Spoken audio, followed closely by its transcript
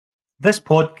This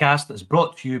podcast is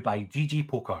brought to you by GG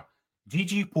Poker.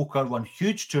 GG Poker won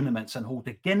huge tournaments and hold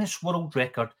the Guinness World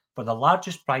Record for the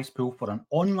largest prize pool for an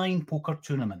online poker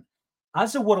tournament.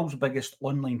 As the world's biggest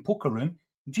online poker room,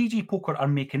 GG Poker are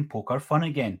making poker fun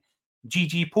again.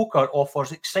 GG Poker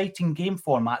offers exciting game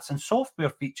formats and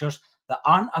software features that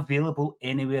aren't available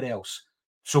anywhere else.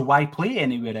 So why play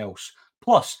anywhere else?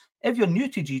 Plus, if you're new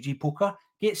to GG Poker,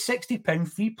 get £60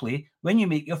 free play when you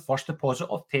make your first deposit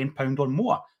of £10 or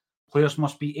more. Players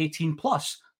must be 18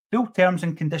 plus. Full terms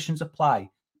and conditions apply.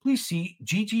 Please see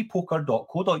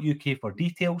ggpoker.co.uk for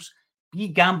details.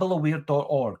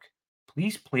 BeGambleAware.org.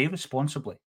 Please play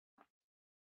responsibly.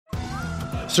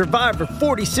 Survivor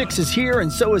 46 is here,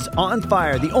 and so is On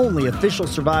Fire, the only official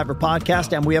Survivor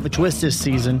podcast, and we have a twist this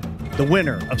season. The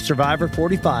winner of Survivor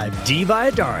 45, Dee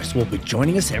Valladares, will be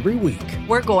joining us every week.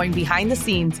 We're going behind the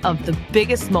scenes of the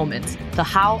biggest moments, the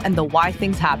how and the why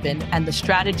things happen, and the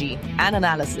strategy and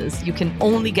analysis you can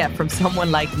only get from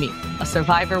someone like me, a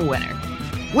Survivor winner.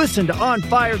 Listen to On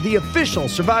Fire, the official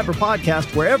Survivor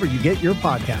podcast, wherever you get your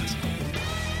podcast.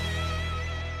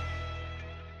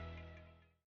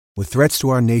 With threats to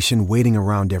our nation waiting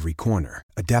around every corner,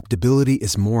 adaptability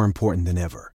is more important than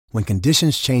ever. When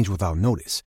conditions change without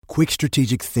notice, quick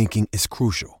strategic thinking is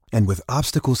crucial. And with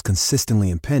obstacles consistently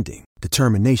impending,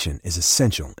 determination is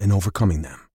essential in overcoming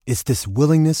them. It's this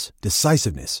willingness,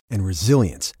 decisiveness, and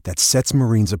resilience that sets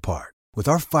Marines apart. With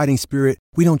our fighting spirit,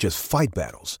 we don't just fight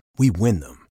battles, we win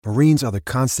them. Marines are the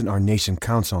constant our nation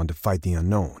counts on to fight the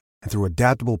unknown. And through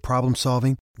adaptable problem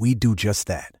solving, we do just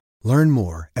that. Learn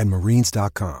more at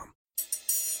marines.com.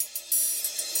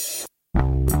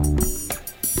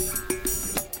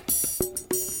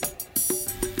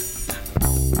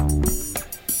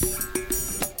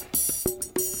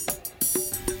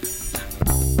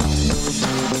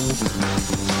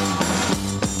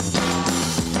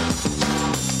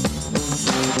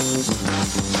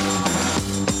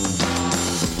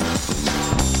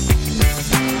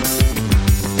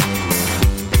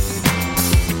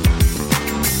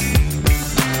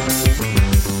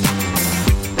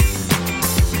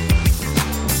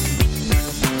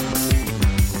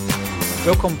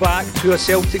 Welcome back to A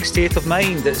Celtic State of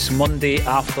Mind. It's Monday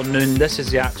afternoon. This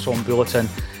is the Acsom Bulletin.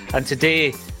 And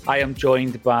today I am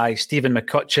joined by Stephen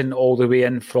McCutcheon, all the way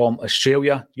in from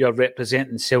Australia. You're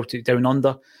representing Celtic Down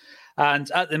Under. And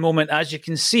at the moment, as you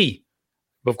can see,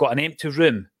 we've got an empty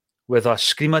room with a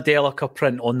Screamadelica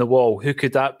print on the wall. Who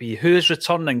could that be? Who is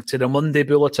returning to the Monday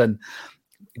Bulletin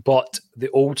but the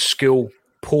old school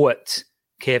poet,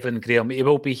 Kevin Graham? He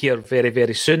will be here very,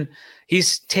 very soon.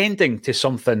 He's tending to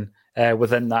something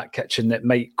within that kitchen that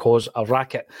might cause a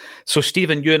racket. So,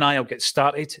 Stephen, you and I will get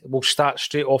started. We'll start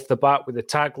straight off the bat with the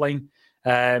tagline.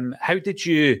 How did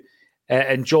you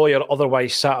enjoy your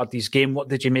otherwise Saturday's game? What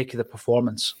did you make of the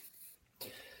performance?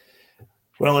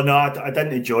 Well, no, I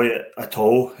didn't enjoy it at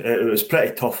all. It was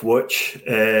pretty tough watch,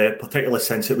 particularly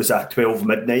since it was a 12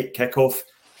 midnight kickoff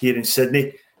here in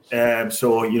Sydney.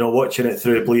 So, watching it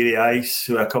through bleary eyes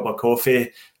with a cup of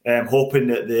coffee, hoping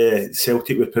that the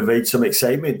Celtic would provide some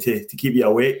excitement to keep you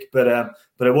awake. But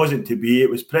it wasn't to be. It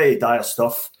was pretty dire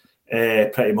stuff,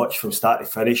 pretty much from start to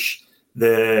finish.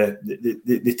 The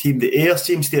team, the air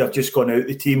seems to have just gone out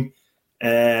the team,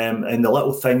 and the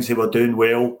little things they were doing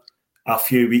well a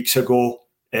few weeks ago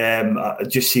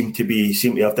just seem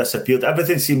to have disappeared.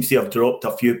 Everything seems to have dropped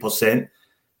a few percent.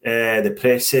 The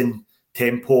pressing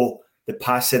tempo, the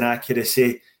passing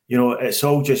accuracy, it's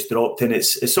all just dropped, and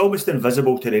it's almost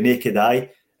invisible to the naked eye.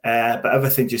 But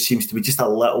everything just seems to be just a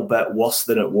little bit worse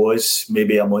than it was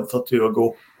maybe a month or two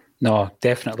ago. No,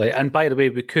 definitely. And by the way,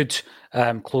 we could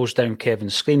close down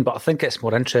Kevin's screen, but I think it's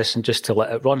more interesting just to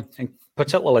let it run, and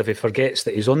particularly if he forgets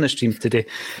that he's on the stream today.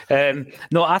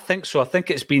 No, I think so. I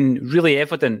think it's been really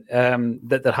evident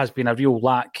that there has been a real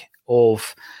lack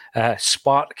of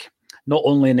spark, not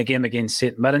only in the game against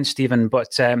St Mirren, Stephen,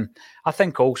 but I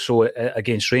think also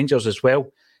against Rangers as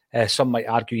well. Some might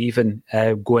argue even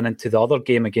going into the other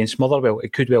game against Motherwell,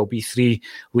 it could well be 3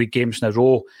 league games in a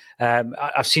row.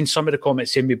 I've seen some of the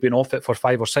comments saying we've been off it for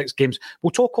 5 or 6 games.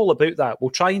 We'll talk all about that.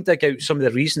 We'll try and dig out some of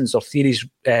the reasons or theories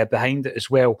behind it as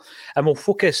well. And we'll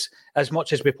focus as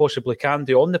much as we possibly can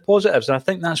do on the positives. And I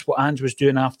think that's what Ange was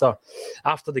doing after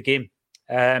the game.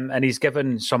 And he's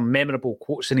given some memorable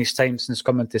quotes in his time since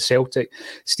coming to Celtic.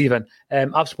 Stephen,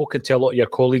 I've spoken to a lot of your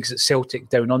colleagues at Celtic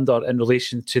Down Under in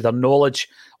relation to their knowledge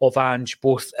of Ange,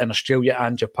 both in Australia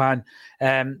and Japan.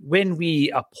 When we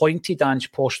appointed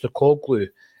Ange Postecoglou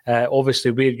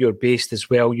Obviously, where you're based as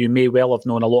well, you may well have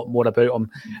known a lot more about him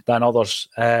than others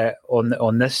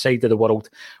on this side of the world.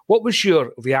 What was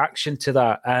your reaction to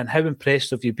that, and how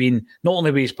impressed have you been, not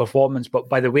only with his performance, but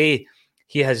by the way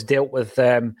he has dealt with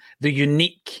the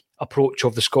unique approach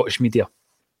of the Scottish media?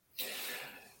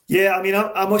 Yeah, I mean,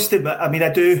 I must admit, I mean, I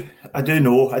did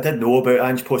know about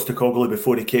Ange Postecoglou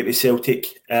before he came to Celtic.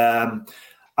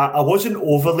 I wasn't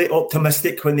overly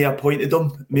optimistic when they appointed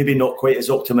him, maybe not quite as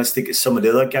optimistic as some of the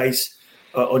other guys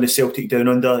on the Celtic Down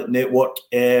Under network.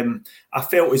 I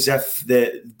felt as if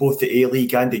both the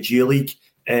A-League and the G-League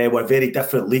were very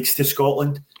different leagues to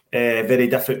Scotland, very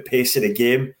different pace of the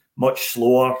game, much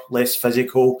slower, less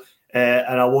physical,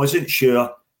 and I wasn't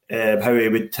sure how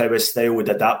his style would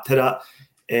adapt to that.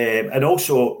 And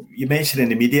also, you mentioned in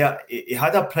the media, he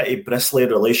had a pretty bristly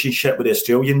relationship with the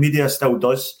Australian media, still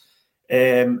does.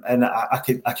 And I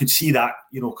could see that,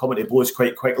 coming to blows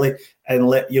quite quickly, and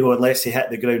unless he hit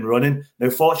the ground running. Now,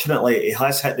 fortunately, he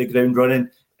has hit the ground running,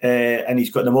 and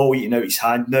he's got them all eating out his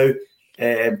hand now,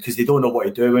 because they don't know what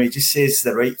to do. And he just says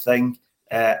the right thing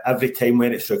every time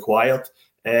when it's required.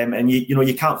 And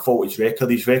you can't fault his record.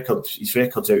 His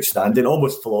record's outstanding,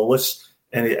 almost flawless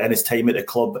in his time at the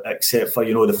club, except for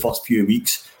the first few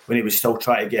weeks when he was still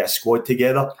trying to get a squad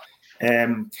together.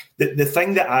 The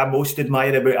thing that I most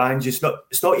admire about Ange is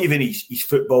it's not even his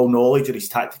football knowledge or his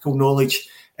tactical knowledge.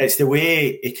 It's the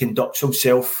way he conducts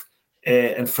himself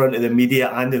in front of the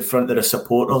media and in front of the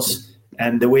supporters,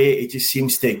 and the way he just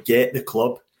seems to get the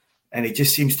club, and he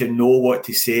just seems to know what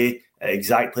to say at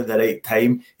exactly the right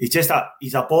time. He's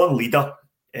a born leader,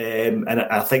 and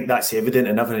I think that's evident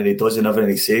in everything he does and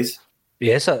everything he says. He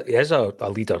is a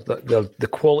leader. The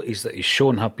qualities that he's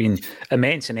shown have been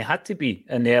immense, and he had to be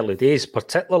in the early days,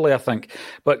 particularly, I think.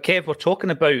 But Kev, we're talking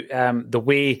about the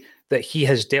way that he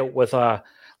has dealt with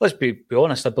let's be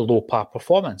honest, a below-par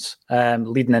performance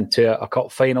leading into a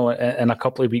cup final in a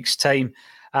couple of weeks' time.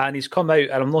 And he's come out,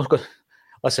 and I'm not going to...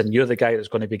 Listen, you're the guy that's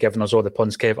going to be giving us all the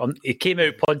puns, Kev. He came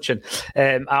out punching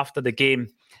after the game,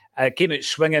 came out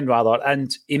swinging, rather,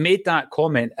 and he made that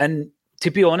comment. And to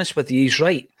be honest with you, he's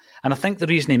right. And I think the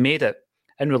reason he made it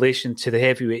in relation to the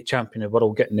heavyweight champion of the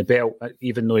world getting the belt,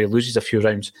 even though he loses a few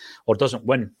rounds, or doesn't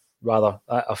win, rather,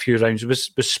 a few rounds,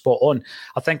 was spot on.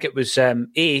 I think it was,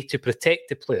 A, to protect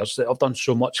the players that have done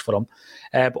so much for him,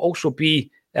 but also B,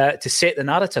 to set the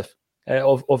narrative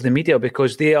of the media,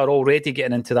 because they are already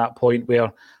getting into that point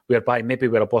whereby maybe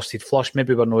we're a busted flush,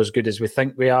 maybe we're not as good as we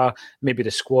think we are, maybe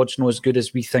the squad's not as good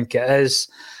as we think it is.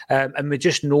 And we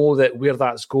just know that where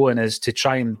that's going is to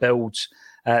try and build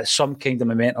some kind of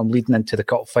momentum leading into the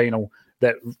cup final,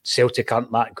 that Celtic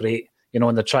aren't that great,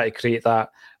 and they're trying to create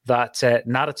that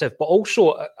narrative. But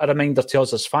also a reminder to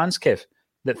us as fans, Kev,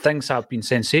 that things have been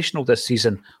sensational this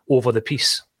season over the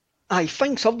piece. Aye,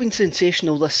 things have been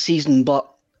sensational this season, but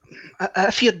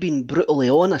if you're being brutally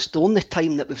honest, the only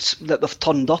time that we've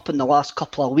turned up in the last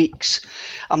couple of weeks,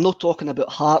 I'm not talking about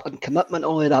heart and commitment or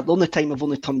all of that, the only time we've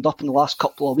only turned up in the last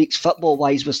couple of weeks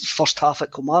football-wise was the first half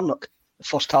at Kilmarnock.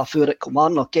 First half hour at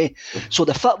Kilmarnock, So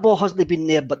the football hasn't been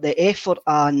there, but the effort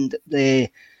and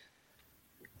the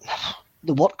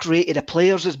work rate of the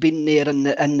players has been there, and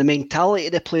the mentality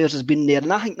of the players has been there.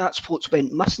 And I think that's what's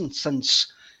went missing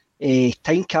since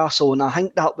Tynecastle, and I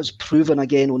think that was proven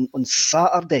again on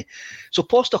Saturday. So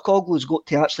Postecoglou's got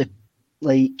to actually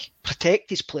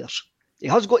protect his players. He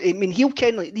has got. I mean,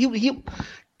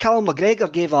 Callum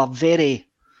McGregor gave a very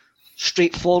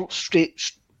straightforward,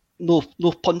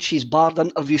 no punches barred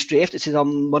interview straight after. It says,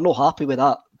 we're not happy with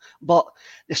that. But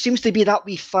there seems to be that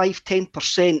wee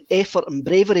 5-10% effort and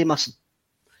bravery missing.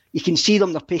 You can see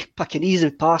them, they're picking easy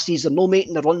passes, they're not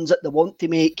making the runs that they want to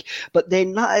make. But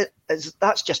then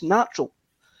that's just natural.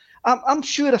 I'm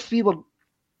sure if we were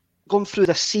going through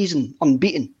this season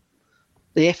unbeaten,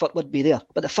 the effort would be there.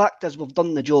 But the fact is, we've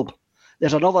done the job.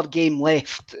 There's another game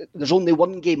left. There's only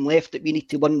one game left that we need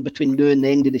to win between now and the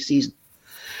end of the season.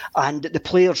 And the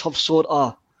players have sort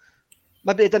of,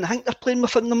 maybe they didn't think they're playing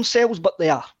within themselves, but they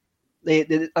are.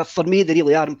 For me, they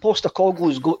really are. And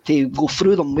Postecoglou's got to go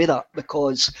through them with that,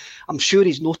 because I'm sure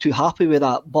he's not too happy with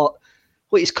that. But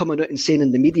what he's coming out and saying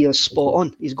in the media is spot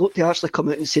on. He's got to actually come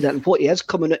out and say that. And what he is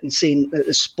coming out and saying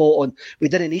is spot on. We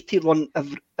didn't need to run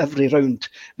every round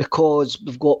because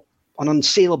we've got an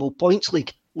unsaleable points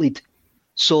lead.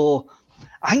 So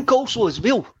I think also as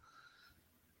well,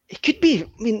 it could be,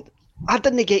 I mean, I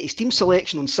didn't get his team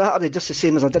selection on Saturday, just the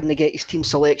same as I didn't get his team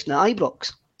selection at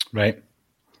Ibrox. Right.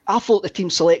 I thought the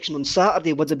team selection on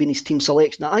Saturday would have been his team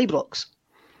selection at Ibrox.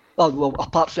 Well,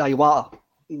 apart from Iwata,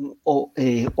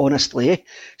 honestly.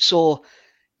 So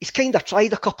he's kind of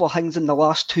tried a couple of things in the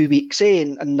last 2 weeks,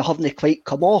 and they haven't quite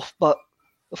come off. But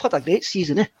we've had a great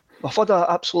season, We've had an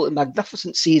absolutely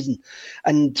magnificent season,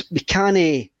 and we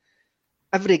can't,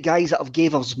 every guys that have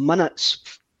gave us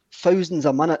minutes, thousands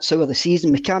of minutes out of the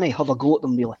season, we can't have a go at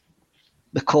them really,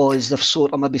 because they've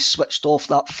sort of maybe switched off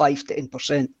that 5 to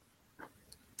 10%.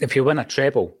 If you win a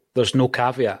treble, there's no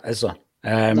caveat, is there?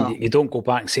 No. You don't go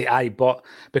back and say, aye, but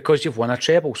because you've won a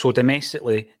treble, so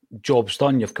domestically, job's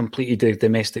done, you've completed the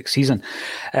domestic season.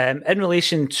 In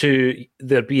relation to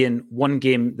there being one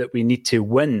game that we need to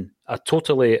win, I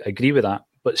totally agree with that.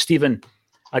 But Stephen,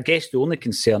 I guess the only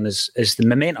concern is the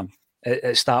momentum.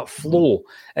 It's that flow.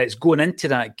 It's going into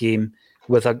that game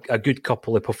with a good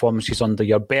couple of performances under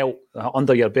your belt. Get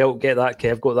that,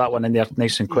 Kev, got that one in there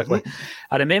nice and quickly.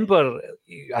 I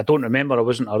don't remember, I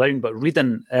wasn't around, but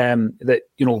reading that,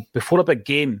 before a big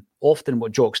game, often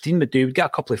what Jock Stein would do, we'd get a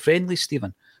couple of friendlies,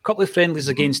 Stephen. A couple of friendlies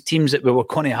against teams that we were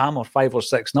going to hammer 5 or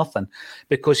 6-0,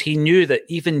 because he knew that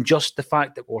even just the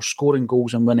fact that we're scoring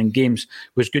goals and winning games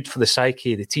was good for the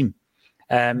psyche of the team.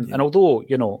 And although,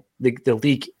 the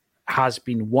league has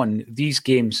been won, these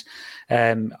games,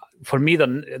 for me,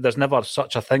 there's never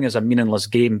such a thing as a meaningless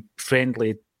game,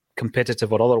 friendly,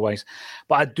 competitive or otherwise.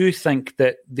 But I do think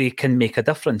that they can make a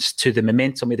difference to the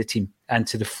momentum of the team and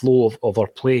to the flow of our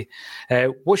play.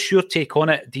 What's your take on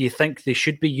it? Do you think they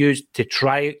should be used to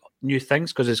try new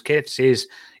things? Because as Kev says,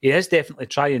 he is definitely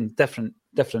trying different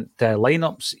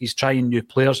lineups. He's trying new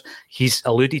players. He's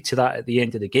alluded to that at the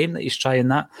end of the game, that he's trying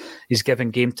that. He's giving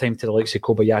game time to the likes of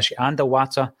Kobayashi and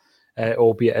Iwata.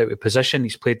 Albeit out of position.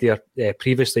 He's played there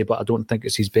previously, but I don't think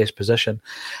it's his best position.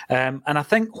 And I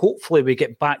think hopefully we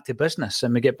get back to business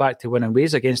and we get back to winning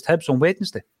ways against Hibs on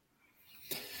Wednesday.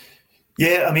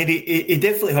 Yeah, I mean, he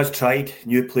definitely has tried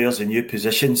new players in new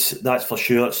positions, that's for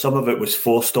sure. Some of it was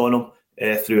forced on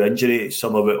him through injury,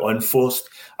 some of it unforced.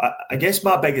 I guess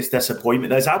my biggest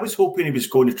disappointment is I was hoping he was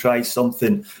going to try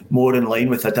something more in line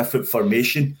with a different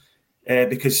formation,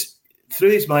 because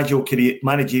through his managerial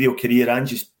career,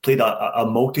 Ange has played a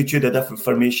multitude of different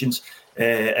formations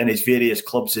in his various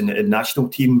clubs and national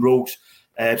team roles.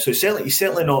 So he's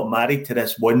certainly not married to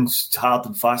this one hard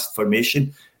and fast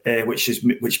formation,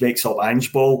 which makes up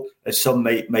Ange ball, as some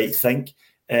might think.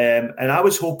 And I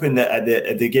was hoping that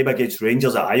at the game against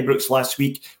Rangers at Ibrox last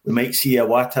week, we might see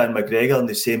Iwata and McGregor in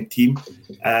the same team,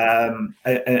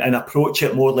 and approach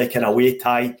it more like an away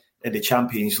tie in the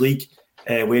Champions League.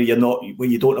 Where you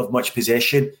don't have much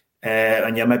possession,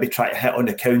 and you maybe try to hit on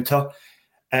the counter,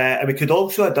 and we could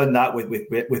also have done that with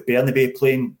Bernabei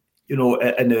playing, in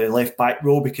the left back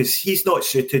role, because he's not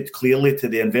suited clearly to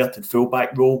the inverted full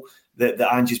back role that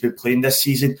Ange has been playing this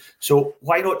season. So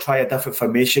why not try a different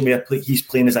formation where he's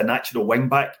playing as a natural wing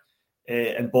back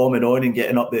and bombing on and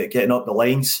getting up the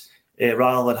lines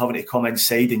rather than having to come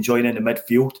inside and join in the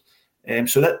midfield.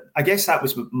 So I guess that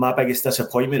was my biggest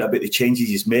disappointment about the changes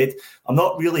he's made. I'm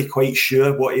not really quite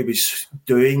sure what he was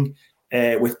doing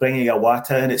with bringing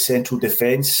Iwata in at central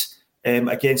defence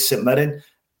against St Mirren.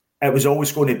 It was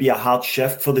always going to be a hard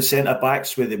shift for the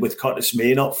centre-backs with Curtis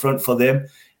Main up front for them.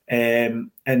 And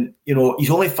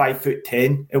he's only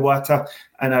 5'10", Iwata,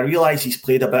 and I realise he's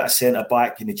played a bit of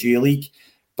centre-back in the J-League,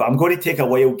 but I'm going to take a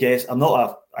wild guess. I'm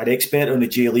not an expert on the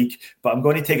J-League, but I'm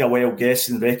going to take a wild guess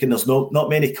and reckon there's not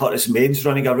many Curtis Mains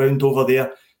running around over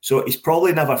there. So he's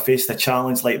probably never faced a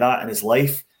challenge like that in his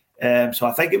life. So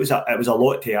I think it was a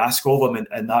lot to ask of him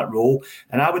in that role.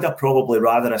 And I would have probably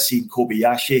rather have seen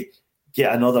Kobayashi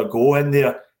get another go in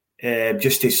there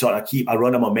just to sort of keep a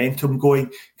run of momentum going.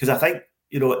 Because I think,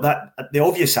 that the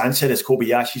obvious answer is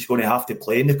Kobayashi's going to have to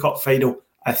play in the cup final,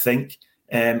 I think.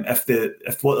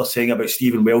 If what they're saying about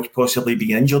Stephen Welsh possibly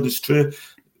being injured is true,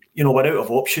 we're out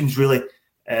of options really.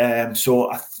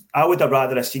 So I would have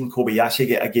rather have seen Kobayashi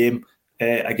get a game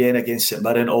again against St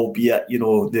Mirren, albeit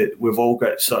we've all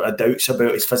got sort of doubts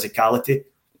about his physicality.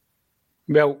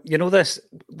 Well, that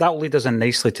will lead us in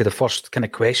nicely to the first kind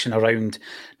of question around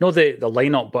not the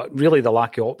lineup, but really the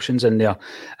lack of options in there.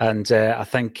 And I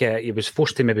think he was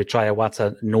forced to maybe try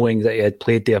Iwata knowing that he had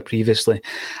played there previously.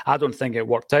 I don't think it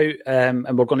worked out, and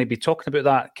we're going to be talking about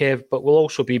that, Kev, but we'll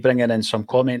also be bringing in some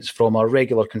comments from our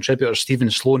regular contributor,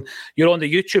 Stephen Sloan. You're on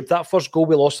the YouTube. That first goal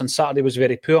we lost on Saturday was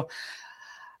very poor.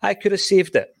 I could have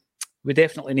saved it. We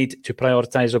definitely need to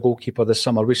prioritise a goalkeeper this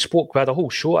summer. We had a whole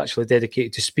show actually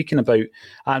dedicated to speaking about,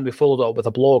 and we followed it up with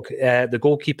a blog, the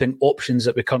goalkeeping options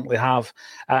that we currently have,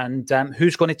 and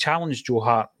who's going to challenge Joe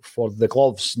Hart for the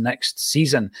gloves next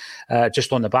season.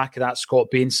 Just on the back of that, Scott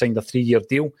Bain signed a 3-year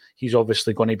deal. He's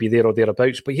obviously going to be there or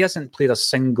thereabouts, but he hasn't played a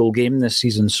single game this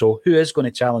season. So who is going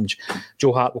to challenge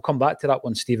Joe Hart? We'll come back to that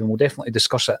one, Stephen. We'll definitely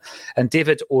discuss it. And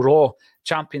David O'Rourke,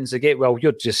 champions again. Well,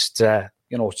 you're just...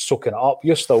 soaking it up.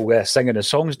 You're still singing the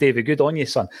songs, Davey. Good on you,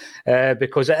 son.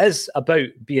 Because it is about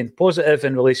being positive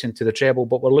in relation to the treble,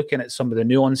 but we're looking at some of the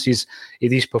nuances of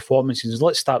these performances.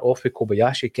 Let's start off with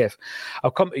Kobayashi, Kev.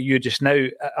 I'll come to you just now.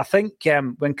 I think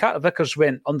when Carter Vickers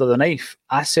went under the knife,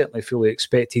 I certainly fully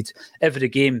expected every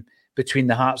game between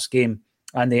the Hearts game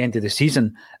and the end of the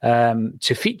season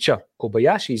to feature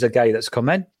Kobayashi. He's a guy that's come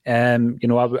in.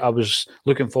 I was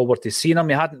looking forward to seeing him.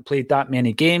 He hadn't played that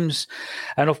many games.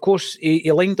 And of course,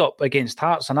 he lined up against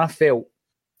Hearts, and I felt,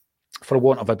 for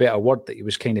want of a better word, that he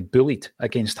was kind of bullied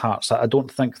against Hearts. I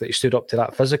don't think that he stood up to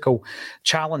that physical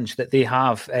challenge that they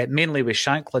have, mainly with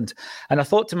Shankland. And I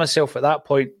thought to myself at that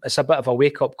point, it's a bit of a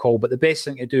wake-up call, but the best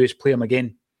thing to do is play him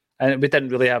again. And we didn't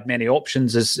really have many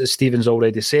options, as Stephen's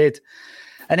already said.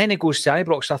 And then he goes to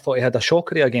Ibrox. I thought he had a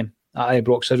shocker of a game at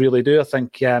Ibrox. I really do. I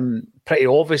think pretty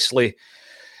obviously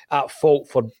at fault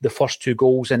for the first 2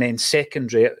 goals, and then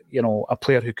secondary, a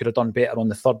player who could have done better on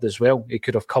the third as well. He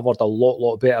could have covered a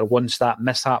lot better once that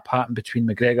mishap happened between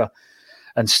McGregor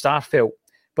and Starfelt.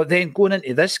 But then going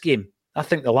into this game, I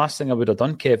think the last thing I would have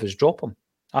done, Kev, is drop him.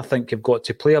 I think you've got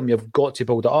to play him. You've got to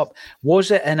build it up.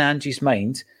 Was it in Ange's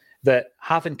mind that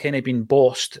having kind of been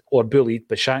bossed or bullied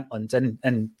by Shankland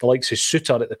and the likes of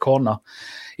Suter at the corner,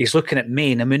 he's looking at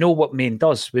Main, and we know what Main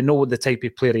does. We know what the type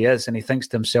of player he is, and he thinks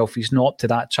to himself he's not up to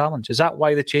that challenge. Is that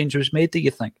why the change was made, do you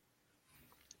think?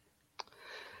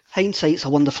 Hindsight's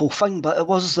a wonderful thing, but it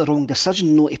was the wrong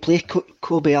decision not to play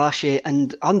Kobayashi,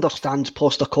 and I understand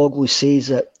Postecoglou says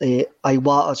that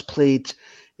Iwata's played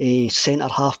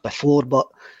centre-half before, but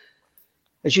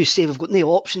as you say, we've got no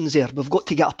options there. We've got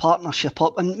to get a partnership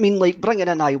up. And bringing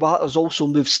in Iwata's also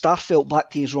moved Starfelt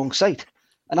back to his wrong side.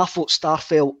 And I thought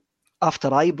Starfelt, after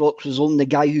Ibrox, was only the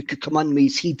guy who could come in with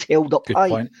his head held up high.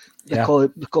 Point. Yeah.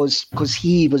 Because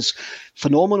he was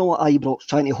phenomenal at Ibrox,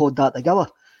 trying to hold that together.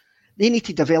 They need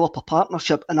to develop a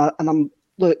partnership. And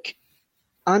look,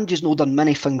 Ange's not done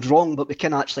many things wrong, but we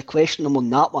can actually question him on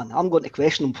that one. I'm going to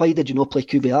question him. Why did you not play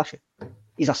Kobayashi?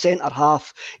 He's a centre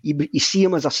half. You see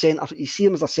him as a centre. You see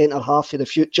him as a centre half for the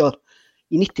future.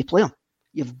 You need to play him.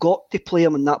 You've got to play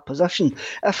him in that position.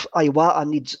 If Iwata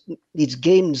needs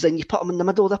games, then you put him in the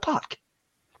middle of the park.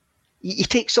 You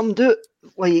take some do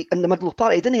it in the middle of the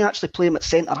park. You didn't actually play him at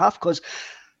centre half, because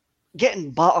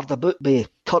getting battered about by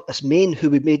Curtis Main,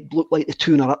 who we made look like the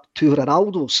two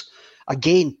Ronaldos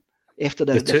again. After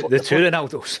the two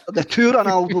Ronaldos. The 2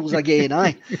 Ronaldos again,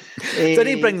 aye. Did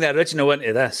he bring the original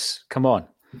into this? Come on.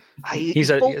 He's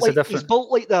built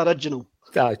like the original.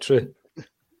 Ah, true.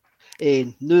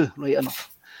 No, right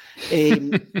enough.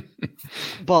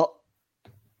 But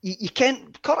you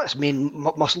can't... Curtis Main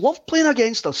must love playing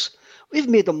against us. We've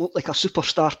made him look like a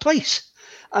superstar twice.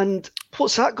 And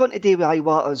what's that going to do with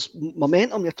Iwata's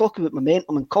momentum? You're talking about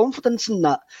momentum and confidence in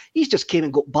that. He's just came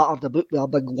and got battered about with a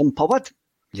big lump of wood.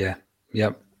 Yeah,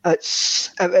 yeah. You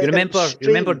remember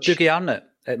Dougie Arnott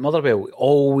at Motherwell?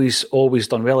 Always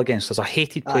done well against us. I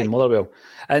hated playing Motherwell.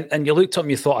 And you looked at him,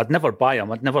 you thought, I'd never buy him,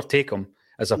 I'd never take him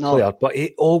as a player, but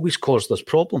he always caused us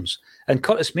problems. And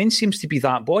Curtis Main seems to be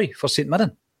that boy for St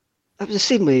Mirren. It was the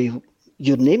same way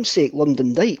your namesake,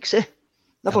 London Dykes,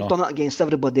 Never done it against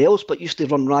everybody else, but used to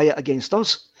run riot against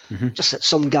us. Mm-hmm. Just that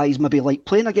some guys maybe like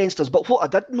playing against us. But what I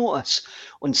did notice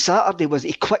on Saturday was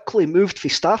he quickly moved for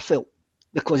Starfelt,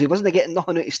 because he wasn't getting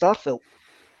nothing out of Starfelt.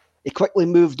 He quickly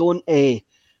moved on to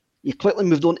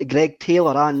Greg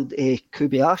Taylor and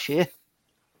Kobayashi.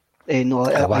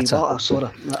 Iwata, sorry.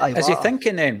 Iwata. Is he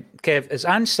thinking then, Kev, is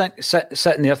Ange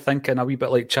sitting there thinking a wee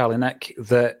bit like Charlie Nick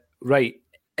that, right,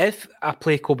 if I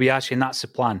play Kobayashi and that's the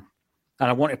plan, and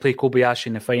I want to play Kobayashi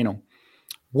in the final,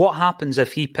 what happens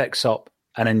if he picks up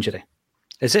an injury?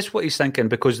 Is this what he's thinking?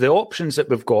 Because the options that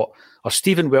we've got are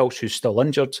Stephen Welsh, who's still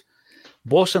injured,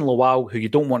 Boston Lawal, who you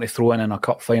don't want to throw in a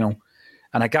cup final,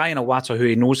 and a guy in Iwata who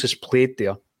he knows has played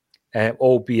there,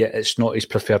 albeit it's not his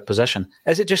preferred position.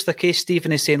 Is it just the case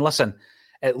Stephen is saying, listen,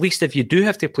 at least if you do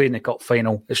have to play in the cup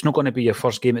final, it's not going to be your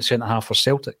first game at centre-half for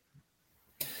Celtic?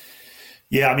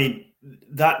 Yeah, I mean,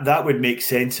 that would make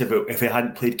sense if he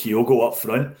hadn't played Kyogo up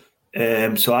front.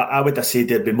 So I would have said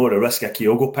there'd be more a risk of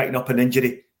Kyogo picking up an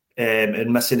injury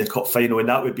and missing the cup final, and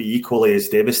that would be equally as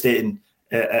devastating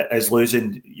as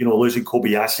losing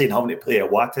Kobayashi and having to play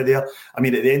Iwata there. I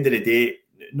mean, at the end of the day,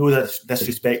 no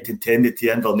disrespect intended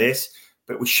to Inverness,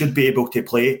 but we should be able to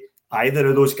play either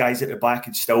of those guys at the back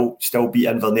and still beat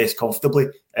Inverness comfortably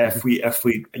if we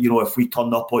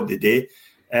turn up on the day.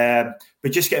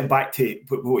 But just getting back to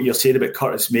what you're saying about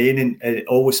Curtis Main and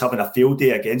always having a field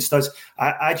day against us,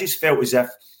 I just felt as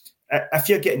if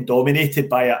you're getting dominated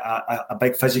by a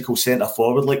big physical centre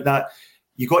forward like that,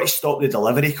 you got to stop the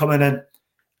delivery coming in.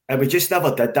 and we just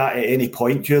never did that at any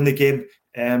point during the game.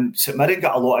 St Mirren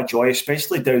got a lot of joy,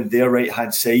 especially down their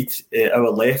right-hand side, our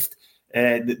left.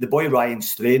 The boy Ryan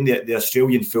Strain, the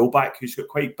Australian fullback, who's got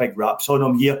quite big raps on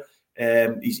him here.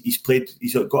 He's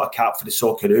got a cap for the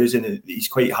Socceroos, and he's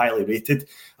quite highly rated.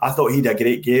 I thought he had a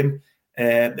great game.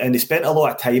 And they spent a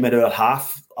lot of time in our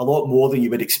half, a lot more than you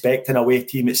would expect an away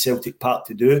team at Celtic Park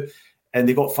to do. And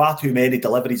they got far too many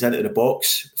deliveries into the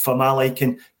box for my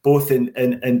liking, both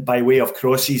in by way of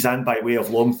crosses and by way of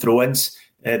long throw-ins.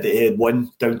 They had one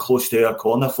down close to our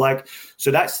corner flag. So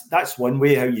that's one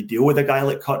way how you deal with a guy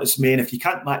like Curtis Main. If you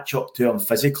can't match up to him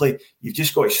physically, you've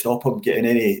just got to stop him getting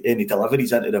any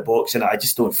deliveries into the box. And I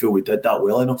just don't feel we did that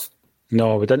well enough.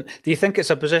 No, we didn't. Do you think it's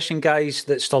a position, guys,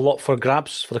 that's still up for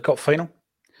grabs for the cup final?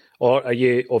 Or are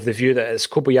you of the view that it's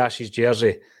Kobayashi's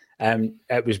jersey?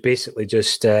 It was basically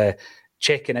just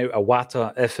checking out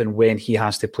Iwata if and when he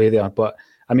has to play there. But,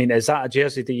 I mean, is that a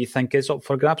jersey that you think is up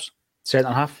for grabs?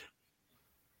 Centre-half?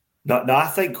 No, I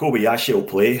think Kobayashi will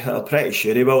play. I'm pretty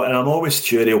sure he will. And I'm always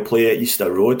sure he'll play at Easter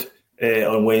Road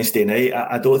on Wednesday night.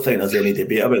 I don't think there's any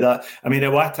debate about that. I mean,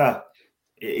 Iwata,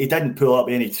 he didn't pull up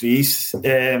any trees.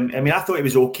 I thought he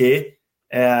was okay.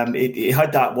 He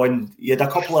had that one. He had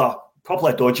a couple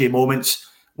of dodgy moments.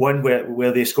 One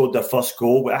where they scored their first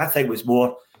goal, which I think was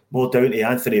more down to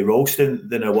Anthony Ralston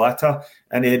than Iwata.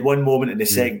 And he had one moment in the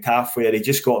second half where he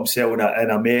just got himself in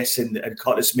a mess, and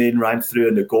Curtis Main ran through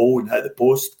in the goal and hit the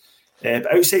post.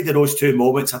 But outside of those two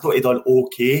moments, I thought he'd done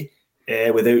okay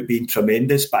without being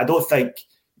tremendous. But I don't think,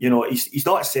 he's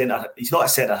not a centre. He's not a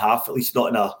centre half, at least not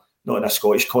in a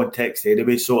Scottish context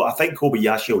anyway. So I think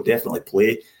Kobayashi will definitely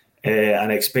play,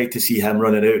 and I expect to see him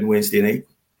running out on Wednesday night.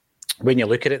 When you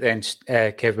look at it then,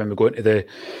 Kev, when we go into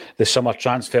the summer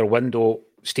transfer window,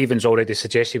 Stephen's already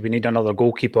suggested we need another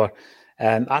goalkeeper.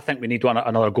 I think we need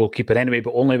another goalkeeper anyway,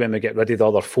 but only when we get rid of the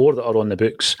other four that are on the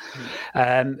books.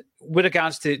 With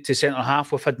regards to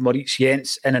centre-half, we've had Maurice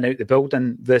Jens in and out the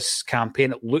building this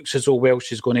campaign. It looks as though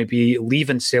Welsh is going to be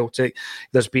leaving Celtic.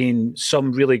 There's been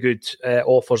some really good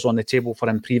offers on the table for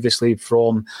him previously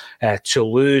from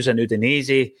Toulouse and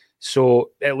Udinese. So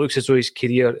it looks as though his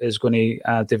career is going to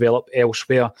develop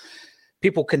elsewhere.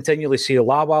 People continually say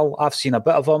Lawal. I've seen a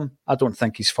bit of him. I don't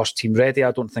think he's first team ready. I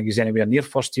don't think he's anywhere near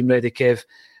first team ready, Kev.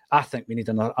 I think we need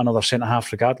another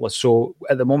centre-half regardless. So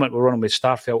at the moment, we're running with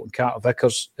Starfelt and Carter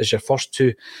Vickers as your first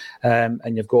two.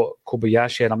 And you've got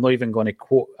Kobayashi. And I'm not even going to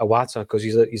quote Iwata because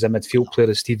he's a midfield player,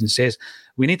 as Stephen says.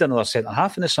 We need another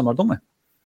centre-half in the summer, don't we?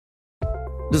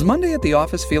 Does Monday at the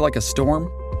office feel like a storm?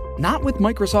 Not with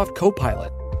Microsoft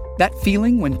Copilot. That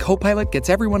feeling when Copilot gets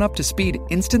everyone up to speed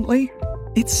instantly?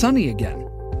 It's sunny again.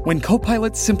 When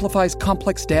Copilot simplifies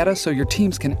complex data so your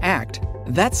teams can act,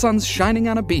 that sun's shining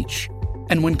on a beach.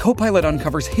 And when Copilot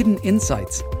uncovers hidden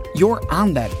insights, you're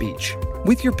on that beach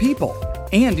with your people,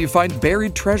 and you find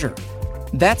buried treasure.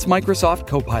 That's Microsoft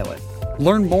Copilot.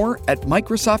 Learn more at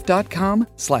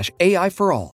Microsoft.com/AI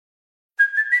for all.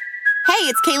 Hey,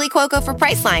 it's Kaylee Cuoco for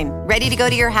Priceline. Ready to go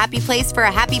to your happy place for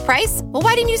a happy price? Well,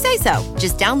 why didn't you say so?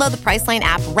 Just download the Priceline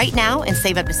app right now and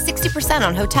save up to 60%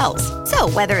 on hotels. So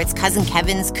whether it's Cousin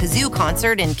Kevin's Kazoo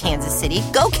Concert in Kansas City,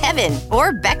 go Kevin,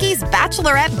 or Becky's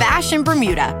Bachelorette Bash in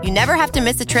Bermuda, you never have to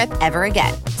miss a trip ever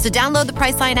again. So download the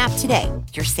Priceline app today.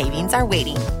 Your savings are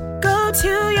waiting. Go to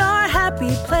your happy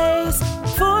place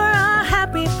for a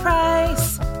happy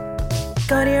price.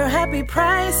 Go to your happy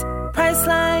price,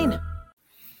 Priceline.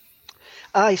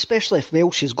 Especially if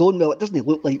Welsh is going well. It doesn't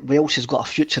look like Welsh has got a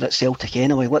future at Celtic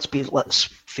anyway. Let's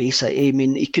face it. I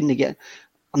mean, he couldn't get,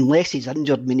 unless he's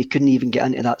injured. I mean, he couldn't even get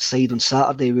into that side on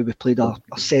Saturday where we played a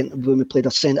centre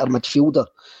midfielder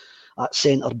at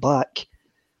centre back.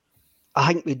 I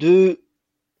think we do.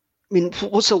 I mean,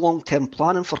 what's the long term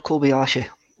planning for Kobayashi?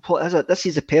 What is it? This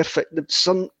is the perfect.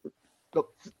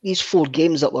 These 4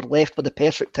 games that were left were the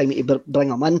perfect time to bring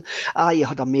him in. You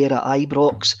had a mare at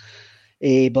Ibrox.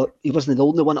 But he wasn't the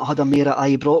only one that had a mare at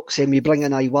Ibrox. We bring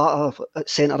in Iwata at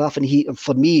centre-half, and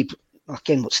for me, I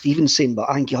ken what Stephen's saying, but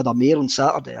I think he had a mare on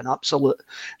Saturday, an absolute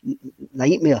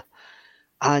nightmare.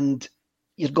 And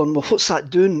you're going, well, what's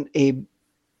that doing?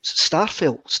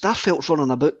 Starfelt's running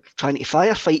about trying to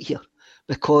firefight here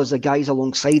because the guys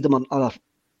alongside him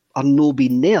are no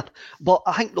been there. But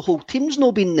I think the whole team's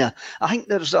no been there. I think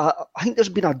there's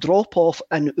been a drop-off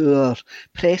in our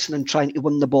pressing and trying to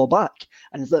win the ball back.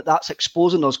 And that's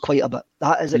exposing us quite a bit.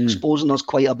 That is exposing us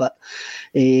quite a bit.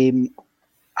 I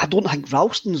don't think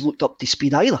Ralston's looked up to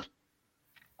speed either.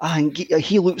 I think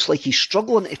he looks like he's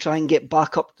struggling to try and get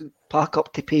back up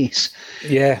to pace.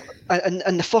 Yeah. And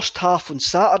in the first half on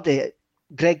Saturday,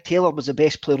 Greg Taylor was the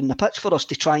best player on the pitch for us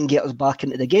to try and get us back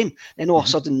into the game. Then all of a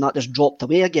sudden that just dropped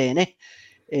away again.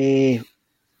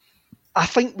 I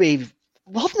think we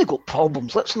haven't got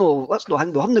problems. Let's not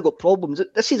hang. We haven't got problems.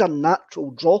 This is a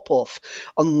natural drop off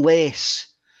unless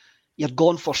you're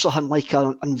going for something like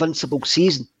an invincible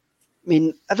season. I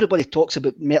mean, everybody talks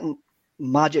about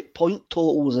magic point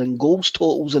totals and goals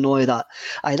totals and all of that.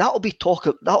 That'll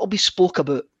be spoke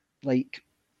about like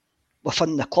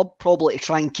within the club probably to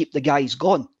try and keep the guys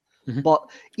going. Mm-hmm. But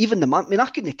even I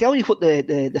couldn't tell you what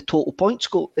the total points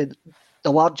go,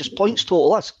 the largest points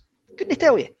total is. Couldn't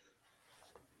tell you.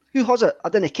 Who has it? I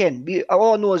didn't ken.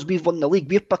 All I know is we've won the league.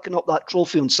 We're picking up that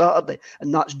trophy on Saturday,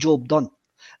 and that's job done.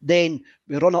 Then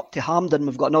we run up to Hampden.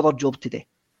 We've got another job today.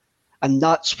 And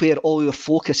that's where all your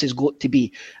focus has got to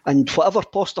be. And whatever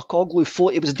Postecoglou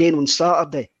thought he was doing on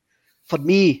Saturday, for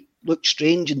me, looked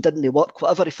strange and didn't work.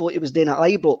 Whatever he thought he was doing at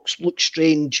Ibrox looked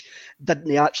strange,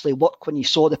 didn't actually work when you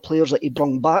saw the players that he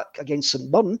brung back against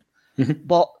St Mirren. Mm-hmm.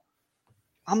 But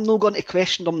I'm not going to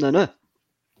question them now,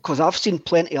 because I've seen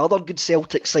plenty of other good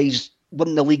Celtic sides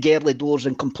win the league early doors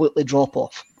and completely drop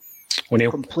off.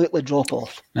 O'Neill. Completely drop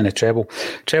off. In a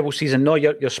treble season. No,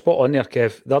 you're spot on there,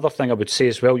 Kev. The other thing I would say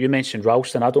as well, you mentioned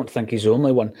Ralston. I don't think he's the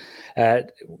only one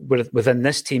within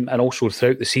this team and also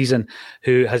throughout the season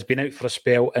who has been out for a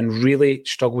spell and really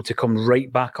struggled to come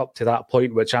right back up to that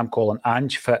point, which I'm calling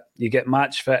Ange fit. You get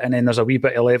match fit, and then there's a wee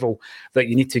bit of level that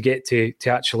you need to get to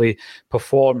actually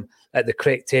perform at the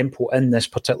correct tempo in this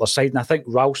particular side. And I think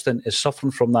Ralston is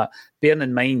suffering from that. Bearing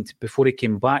in mind, before he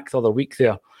came back the other week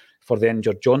there, for the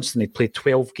injured Johnston, he played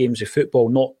 12 games of football,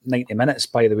 not 90 minutes,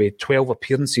 by the way, 12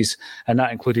 appearances, and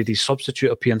that included his substitute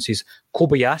appearances.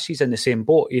 Kobayashi's in the same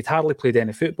boat. He'd hardly played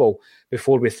any football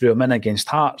before we threw him in against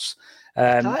Hearts.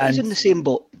 He's in the same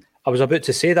boat. I was about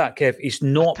to say that, Kev. He's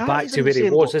not back to where he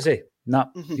was, is he? No,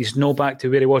 he's not back to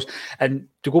where he was. And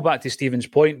to go back to Stephen's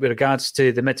point with regards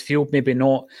to the midfield, maybe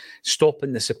not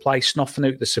stopping the supply, snuffing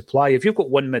out the supply. If you've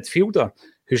got one midfielder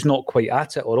who's not quite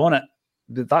at it or on it,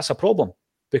 that's a problem.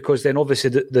 Because then obviously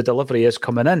the delivery is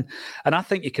coming in. And I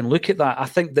think you can look at that. I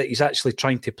think that he's actually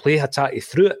trying to play Hatate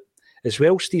through it as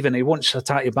well, Stephen. He wants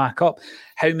Hatate back up.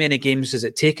 How many games has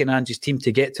it taken Ange's team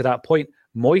to get to that point?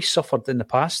 Moyes suffered in the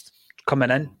past, coming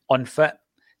in unfit,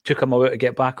 took him a while to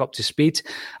get back up to speed.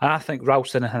 And I think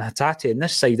Ralston and Hatate in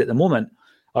this side at the moment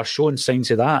are showing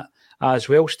signs of that as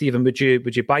well. Stephen, would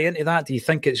you buy into that? Do you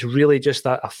think it's really just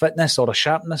a fitness or a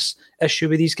sharpness issue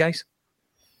with these guys?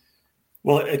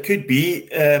 Well, it could be.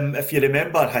 If you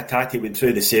remember, Hatate went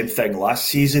through the same thing last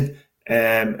season,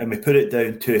 and we put it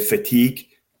down to fatigue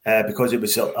because it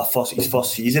was his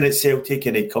first season at Celtic,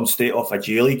 and he'd come straight off a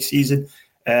J-League season.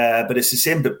 But it's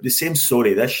the same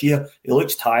story this year. He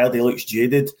looks tired. He looks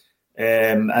jaded,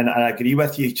 and I agree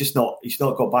with you. He's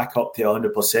not got back up to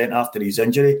 100% after his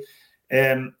injury.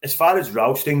 As far as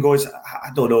Ralston goes, I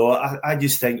don't know. I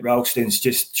just think Ralston's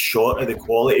just short of the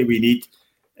quality we need.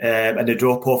 And the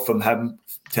drop off from him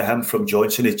from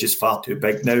Johnson is just far too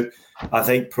big now. I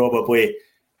think probably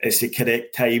it's the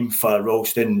correct time for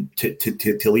Ralston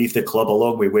to leave the club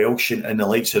along with Welsh and the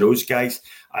likes of those guys.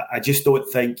 I just don't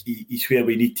think he's where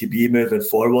we need to be moving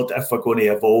forward if we're going to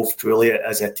evolve truly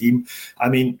as a team. I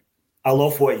mean, I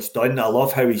love what he's done. I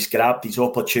love how he's grabbed his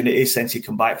opportunities since he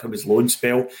came back from his loan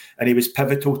spell, and he was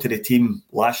pivotal to the team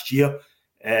last year.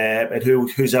 And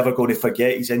who's ever going to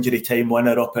forget his injury time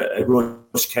winner up at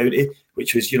Ross County,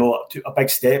 which was, a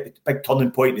big step, big turning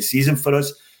point in the season for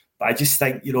us. But I just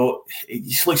think, it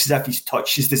just looks as if his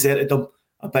touch has deserted him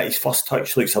a bit. His first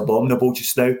touch looks abominable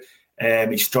just now.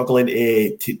 He's struggling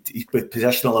with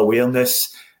positional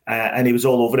awareness, and he was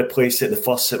all over the place at the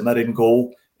first St Mirren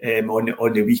goal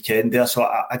on the weekend there. So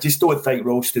I just don't think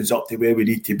Ralston's up to where we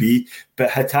need to be.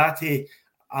 But Hatate,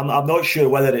 I'm not sure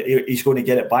whether he's going to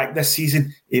get it back this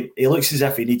season. He looks as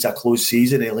if he needs a close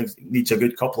season. He needs a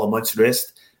good couple of months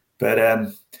rest. But,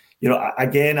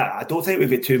 again, I don't think we've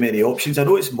got too many options. I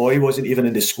noticed Moy wasn't even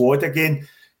in the squad again,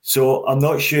 so I'm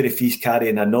not sure if he's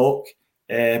carrying a knock.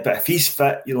 But if he's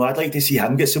fit, I'd like to see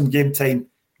him get some game time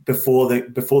before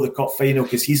the cup final,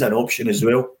 because he's an option as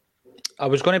well. I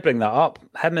was going to bring that up.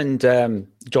 Him and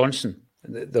Johnson,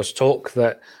 there's talk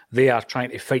that they are trying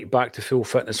to fight back to full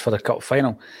fitness for the cup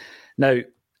final. Now,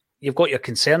 you've got your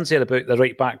concerns there about the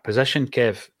right back position,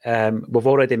 Kev. We've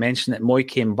already mentioned that Moy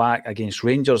came back against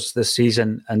Rangers this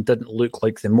season and didn't look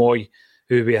like the Moy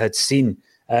who we had seen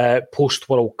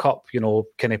post-World Cup,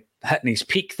 kind of hitting his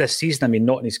peak this season. I mean,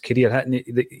 not in his career,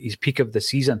 hitting his peak of the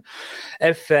season.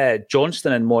 If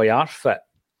Johnston and Moy are fit,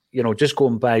 just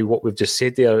going by what we've just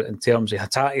said there in terms of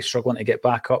Hatate struggling to get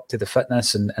back up to the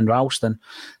fitness and Ralston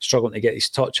struggling to get his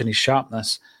touch and his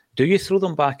sharpness, do you throw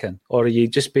them back in? Or are you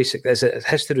just basically, is it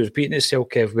history repeating itself,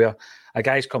 Kev, where a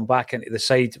guy's come back into the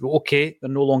side. Okay, they're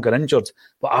no longer injured,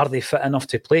 but are they fit enough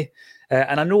to play?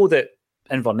 And I know that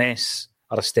Inverness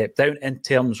are a step down in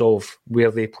terms of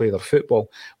where they play their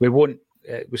football. We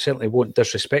certainly won't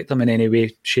disrespect them in any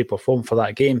way, shape or form for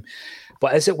that game.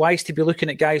 But is it wise to be looking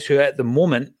at guys who at the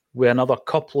moment, with another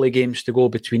couple of games to go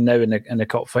between now and the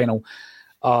cup final,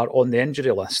 are on the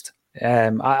injury list?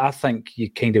 I think you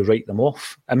kind of write them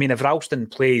off. I mean, if Ralston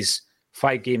plays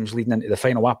 5 games leading into the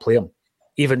final, I play him,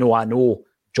 even though I know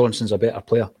Johnson's a better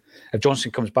player. If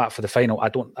Johnson comes back for the final,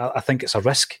 I think it's a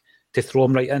risk to throw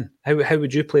him right in. How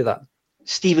would you play that?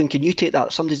 Stephen, can you take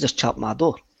that? Somebody's just chapped my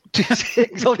door. 2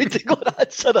 seconds. I need to go and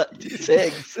answer it. 2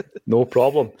 seconds. No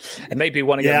problem. It might be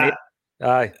one of your mates.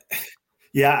 Aye.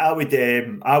 Yeah,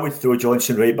 I would throw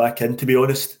Johnson right back in, to be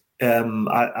honest.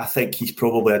 I think he's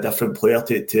probably a different player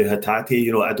to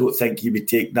Hatate. I don't think he would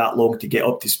take that long to get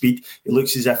up to speed. He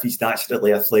looks as if he's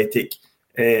naturally athletic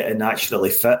and naturally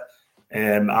fit.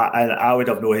 I would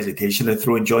have no hesitation in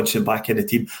throwing Johnson back in the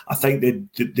team. I think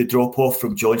the drop-off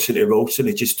from Johnson to Ralston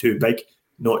is just too big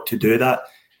not to do that.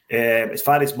 As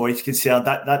far as Moy's concerned,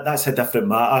 that's a different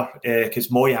matter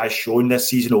because Moy has shown this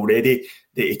season already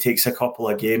that he takes a couple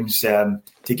of games to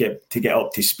get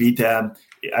up to speed.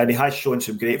 And he has shown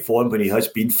some great form when he has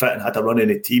been fit and had a run in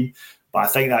the team. But I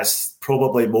think that's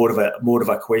probably more of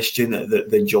a question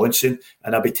than Johnson.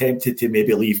 And I'd be tempted to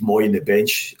maybe leave Moy on the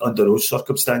bench under those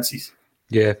circumstances.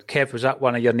 Yeah. Kev, was that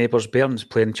one of your neighbours, Bairns,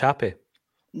 playing Chappie?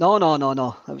 No.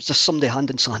 It was just somebody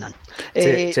handing something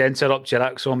in. To interrupt your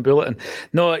Acsom Bulletin.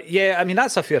 No, yeah, I mean,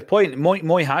 that's a fair point.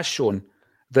 Moy has shown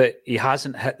that he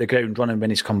hasn't hit the ground running when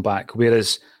he's come back,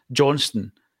 whereas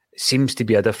Johnston seems to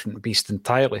be a different beast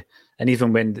entirely. And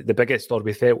even when we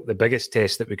felt the biggest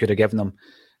test that we could have given him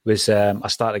was a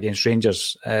start against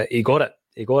Rangers, he got it.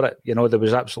 There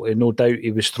was absolutely no doubt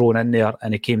he was thrown in there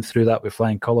and he came through that with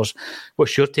flying colours.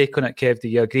 What's your take on it, Kev? Do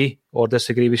you agree or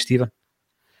disagree with Stephen?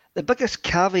 The biggest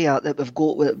caveat that we've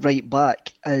got with it right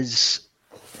back is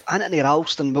Anthony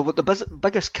Ralston. But the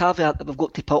biggest caveat that we've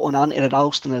got to put on Anthony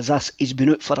Ralston is this: he's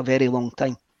been out for a very long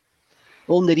time.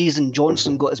 The only reason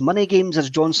Johnson got as many games as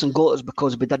Johnson got is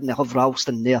because we didn't have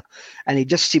Ralston there. And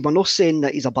we're not saying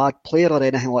that he's a bad player or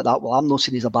anything like that. Well, I'm not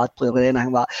saying he's a bad player or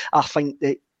anything like that. I think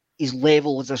that his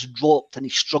level has just dropped and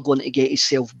he's struggling to get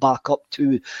himself back up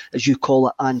to, as you call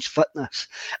it, Ange fitness.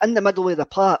 In the middle of the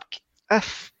park,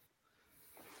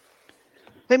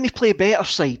 when we play better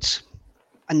sides,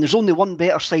 and there's only one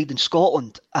better side in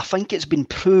Scotland, I think it's been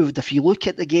proved, if you look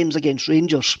at the games against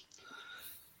Rangers,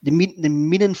 the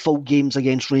meaningful games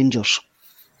against Rangers,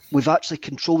 we've actually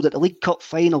controlled it. The League Cup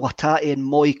final, Hatate and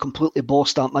Moy completely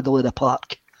bossed that middle of the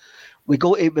park. We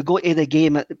go to the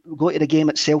game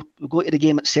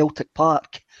at Celtic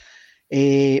Park.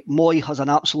 Moy has an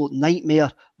absolute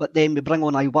nightmare, but then we bring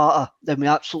on Iwata, then we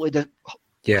absolutely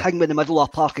hang with the middle of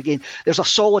the park again. There's a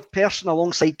solid person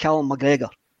alongside Callum McGregor.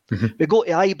 Mm-hmm. We go to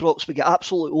Ibrox, we get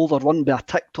absolutely overrun by a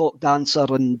TikTok dancer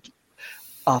and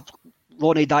a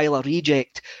Ronnie Dyler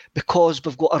reject because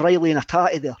we've got O'Reilly and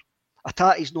Hatate there.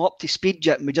 Hatate's not up to speed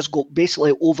yet and we just got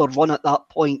basically overrun at that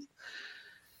point.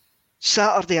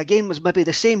 Saturday again was maybe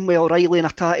the same with O'Reilly and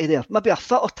Hatate there. Maybe a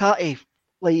fit Hatate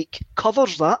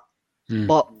covers that,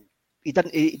 but he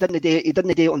didn't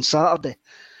do it on Saturday.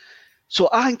 So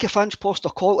I think if Ange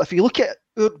Postecoglou, if you look at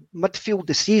our midfield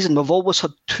this season, we've always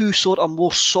had 2 sort of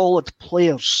more solid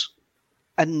players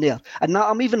in there. And that,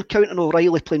 I'm even counting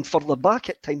O'Reilly playing further back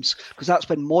at times, because that's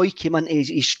when Moy came into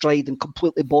his stride and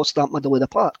completely bossed that middle of the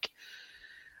park.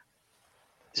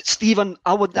 Stephen,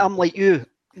 I'm like you.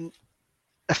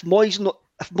 If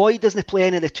Moy doesn't play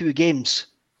any of the 2 games,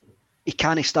 he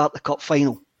can't start the cup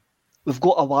final. We've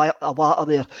got a Iwata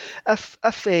there. If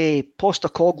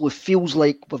Postecoglou feels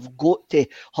like we've got to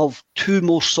have 2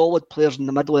 more solid players in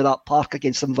the middle of that park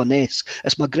against Inverness,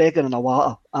 it's McGregor and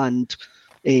Iwata and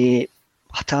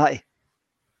Hatate,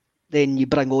 then you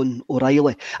bring on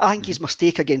O'Reilly. I think his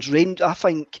mistake against Rangers, I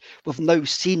think we've now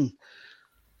seen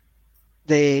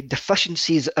the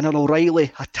deficiencies in an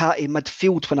O'Reilly-Hatate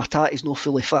midfield when Hatate's not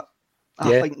fully fit.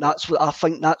 I think that's what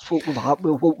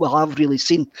we have really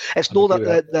seen. It's not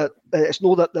that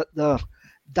they're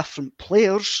different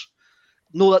players,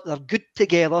 know that they're good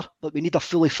together, but we need a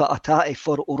fully fit Hatate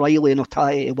for O'Reilly and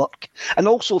Hatate to work, and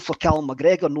also for Callum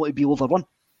McGregor not to be overrun.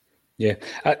 Yeah,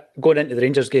 going into the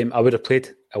Rangers game, I would have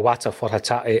played Iwata for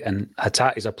Hatate, and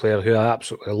Hatate is a player who I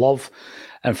absolutely love.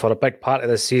 And for a big part of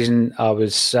this season,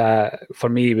 for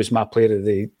me, he was my player of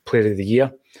the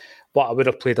year. But I would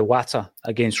have played Iwata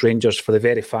against Rangers for the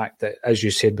very fact that, as you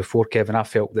said before, Kevin, I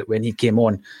felt that when he came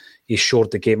on, he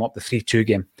shored the game up, the 3-2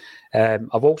 game.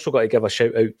 I've also got to give a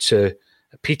shout out to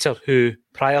Peter, who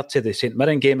prior to the St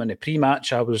Mirren game in the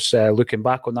pre-match, I was looking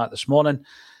back on that this morning,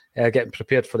 getting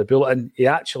prepared for the Bulletin, he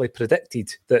actually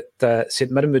predicted that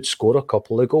St Mirren would score a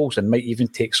couple of goals and might even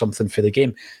take something for the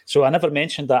game. So I never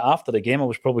mentioned that after the game. I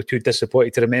was probably too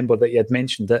disappointed to remember that he had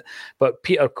mentioned it. But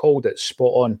Peter called it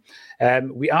spot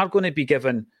on. We are going to be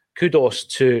giving kudos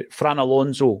to Fran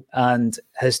Alonso and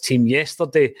his team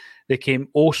yesterday. They came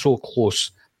oh so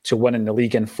close to winning the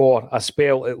league, and for a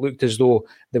spell it looked as though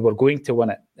they were going to win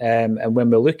it. And when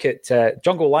we look at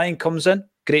Jungle Lion comes in,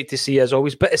 great to see as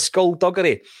always. Bit of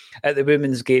skullduggery at the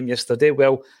women's game yesterday.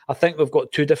 Well, I think we've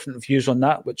got two different views on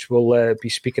that, which we'll be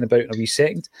speaking about in a wee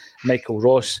second. Michael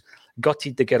Ross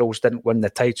gutted the girls didn't win the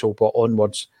title, but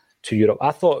onwards to Europe. I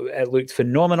thought it looked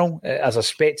phenomenal as a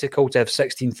spectacle to have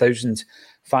 16,000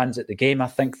 fans at the game. I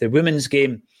think the women's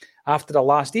game, after the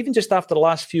last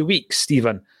few weeks,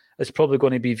 Stephen, is probably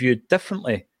going to be viewed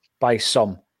differently by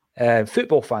some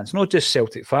football fans, not just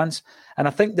Celtic fans. And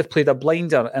I think they've played a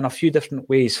blinder in a few different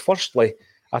ways. Firstly,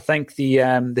 I think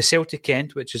the Celtic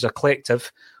end, which is a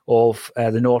collective of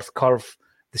the North Curve,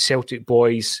 the Celtic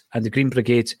boys and the Green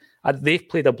Brigade, they've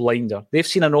played a blinder. They've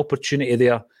seen an opportunity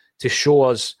there to show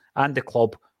us and the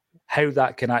club how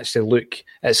that can actually look.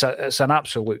 It's an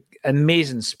absolute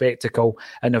amazing spectacle,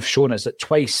 and they've shown us it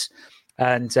twice.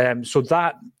 And so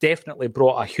that definitely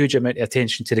brought a huge amount of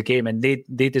attention to the game, and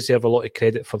they deserve a lot of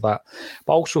credit for that.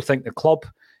 But I also think the club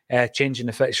changing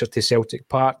the fixture to Celtic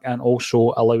Park and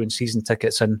also allowing season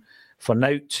tickets in for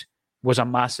Nout was a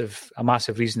massive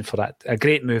reason for that. A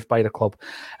great move by the club.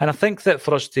 And I think that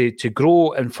for us to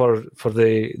grow and for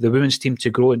the women's team to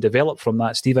grow and develop from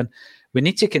that, Stephen, we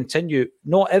need to continue,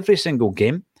 not every single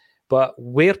game, but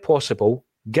where possible,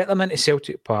 get them into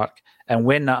Celtic Park. And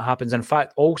when that happens, in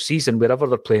fact, all season, wherever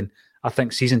they're playing, I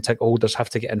think season ticket holders have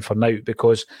to get in for Nout,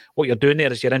 because what you're doing there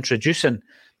is you're introducing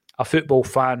a football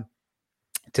fan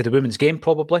to the women's game,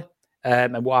 probably.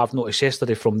 And what I've noticed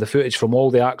yesterday from the footage from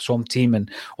all the Acsom team and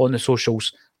on the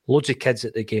socials, loads of kids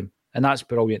at the game. And that's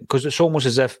brilliant, because it's almost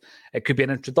as if it could be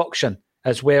an introduction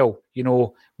as well, you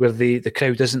know, where the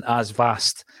crowd isn't as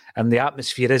vast and the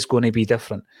atmosphere is going to be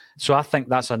different. So I think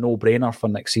that's a no-brainer for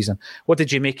next season. What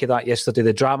did you make of that yesterday,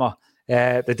 the drama,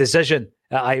 the decision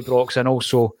at Ibrox, and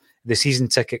also the season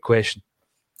ticket question?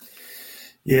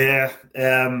 Yeah,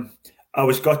 I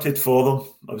was gutted for them.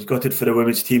 I was gutted for the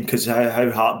women's team, because how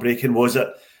heartbreaking was it?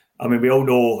 I mean, we all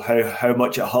know how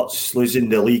much it hurts losing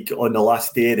the league on the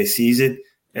last day of the season.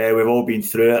 We've all been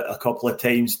through it a couple of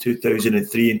times,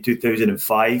 2003 and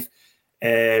 2005.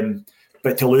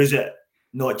 But to lose it,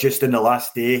 not just in the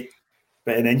last day,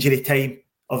 but in injury time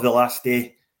of the last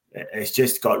day, it's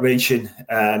just gut-wrenching.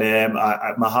 And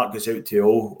my heart goes out to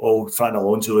all Fran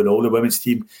Alonso and all the women's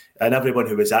team and everyone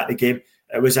who was at the game.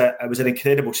 It was an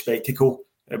incredible spectacle.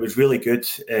 It was really good.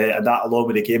 And that, along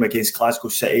with the game against Glasgow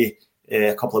City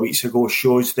a couple of weeks ago,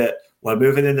 shows that we're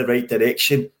moving in the right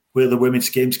direction where the women's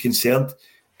game's concerned.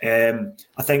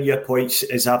 I think your point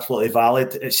is absolutely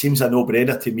valid. It seems a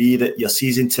no-brainer to me that your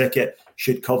season ticket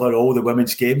should cover all the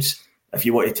women's games if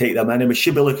you want to take them in. And we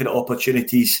should be looking at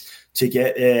opportunities to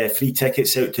get free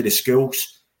tickets out to the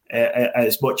schools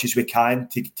as much as we can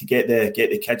to get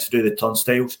the kids through the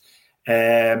turnstiles.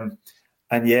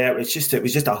 And yeah, it was just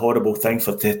a horrible thing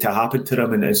to happen to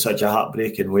them in such a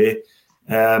heartbreaking way.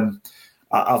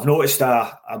 I've noticed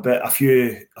a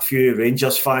few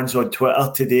Rangers fans on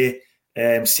Twitter today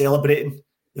celebrating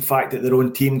the fact that their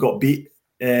own team got beat.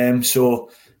 So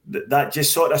that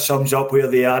just sort of sums up where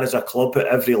they are as a club at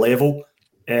every level.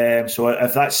 So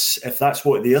if that's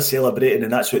what they're celebrating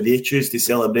and that's what they choose to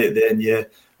celebrate, then yeah,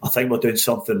 I think we're doing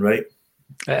something right.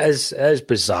 It is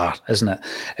bizarre, isn't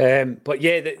it? But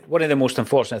yeah, one of the most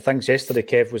unfortunate things yesterday,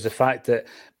 Kev, was the fact that,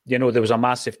 you know, there was a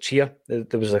massive cheer.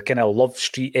 There was a kind of Love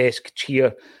Street-esque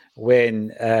cheer when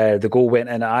the goal went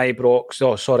in at Ibrox.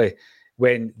 Oh, sorry,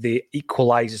 when the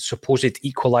supposed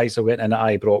equaliser went in at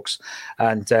Ibrox.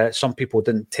 And some people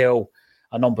didn't tell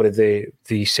a number of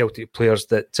the Celtic players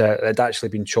that it had actually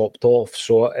been chopped off.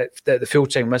 So at the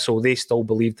full-time whistle, they still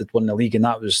believed they'd won the league, and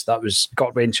that was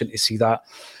gut-wrenching to see that.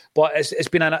 But it's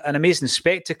been an amazing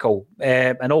spectacle,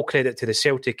 and all credit to the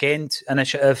Celtic End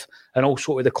initiative and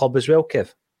also to the club as well,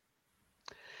 Kev.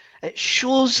 It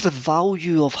shows the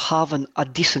value of having a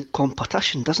decent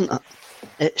competition, doesn't it?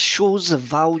 It shows the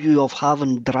value of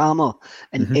having drama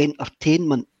and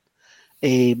entertainment,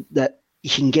 that you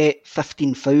can get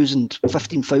 15,000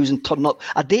 turn up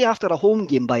a day after a home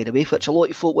game, by the way, which a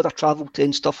lot of folk would have travelled to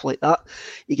and stuff like that.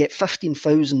 You get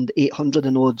 15,800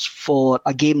 and odds for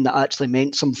a game that actually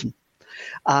meant something.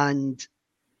 And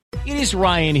it is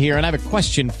Ryan here, and I have a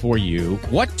question for you.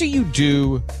 What do you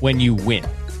do when you win?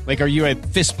 Like, are you a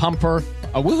fist pumper?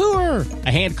 A woohooer, a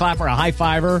hand clapper, a high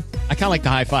fiver. I kind of like the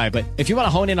high five, but if you want to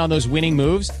hone in on those winning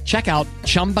moves, check out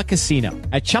Chumba Casino.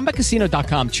 At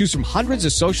ChumbaCasino.com, choose from hundreds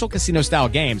of social casino style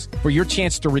games for your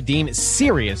chance to redeem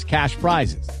serious cash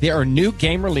prizes. There are new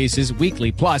game releases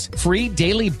weekly, plus free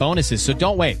daily bonuses. So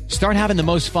don't wait. Start having the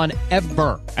most fun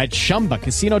ever at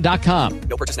ChumbaCasino.com.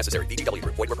 No purchase necessary. VGW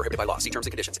Group. Void where prohibited by law. See terms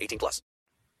and conditions. 18+.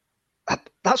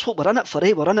 That's what we're in it for,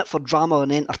 eh? We're in it for drama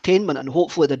and entertainment, and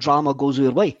hopefully the drama goes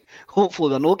our way.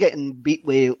 Hopefully we're not getting beat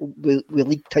with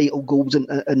league title goals in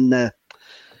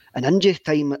Ange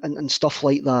time and stuff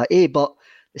like that, eh? But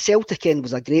the Celtic end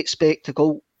was a great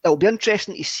spectacle. It'll be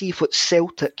interesting to see what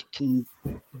Celtic can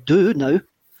do now.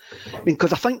 I mean,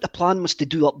 because I think the plan was to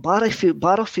do up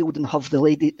Barrowfield and have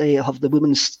the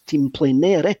women's team playing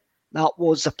there, eh? That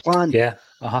was the plan. Yeah.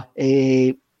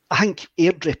 I think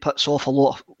Airdrie puts off a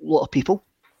lot of people.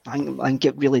 I think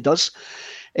it really does.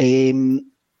 We're in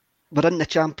the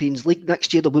Champions League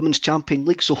next year, the Women's Champions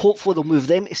League, so hopefully they'll move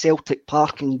them to Celtic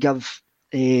Park and give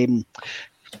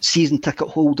season ticket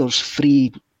holders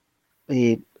free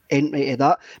entry to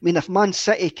that. I mean, if Man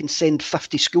City can send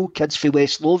 50 school kids from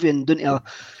West Lothian down to a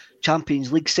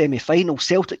Champions League semi-final,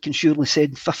 Celtic can surely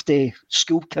send 50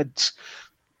 school kids,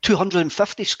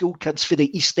 250 school kids for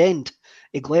the East End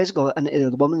of Glasgow into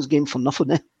the women's game for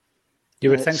nothing. Eh?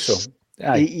 You would think so.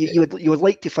 You would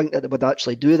like to think that they would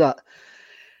actually do that.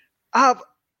 I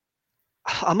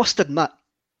must admit,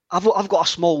 I've got a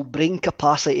small brain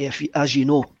capacity, as you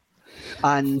know,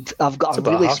 and I've got a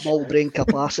really small brain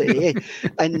capacity, eh?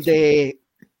 And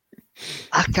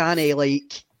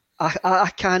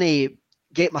I can't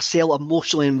get myself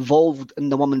emotionally involved in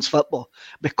the women's football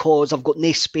because I've got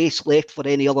no space left for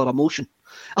any other emotion.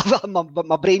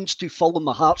 My brain's too full and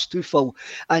my heart's too full.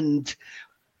 And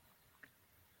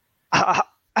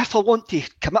if I want to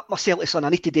commit myself to something, I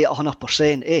need to do it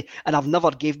 100%, eh? And I've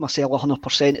never gave myself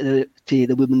 100% to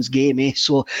the women's game, eh?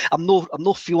 So I'm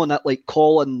not feeling it like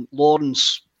Colin,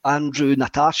 Lawrence, Andrew,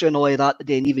 Natasha and all of that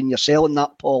today, and even yourself and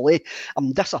that, Paul, eh?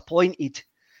 I'm disappointed.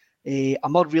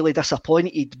 I'm not really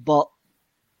disappointed, but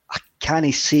I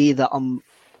can't say that I'm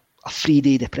a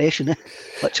 3-day depression, eh?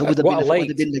 Which would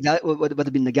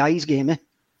have been the guys' game, eh?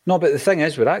 No, but the thing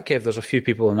is with that, Kev, there's a few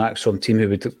people in the Acsom team who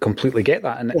would completely get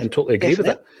that and totally agree with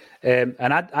it.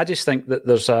 And I just think that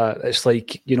it's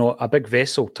like, you know, a big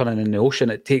vessel turning in the ocean.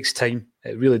 It takes time.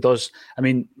 It really does. I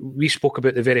mean, we spoke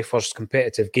about the very first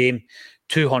competitive game,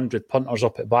 200 punters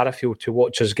up at Barrowfield to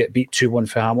watch us get beat 2-1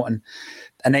 for Hamilton.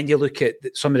 And then you look at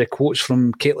some of the quotes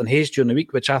from Caitlin Hayes during the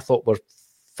week, which I thought were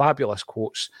fabulous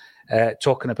quotes,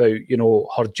 talking about, you know,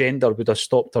 her gender would have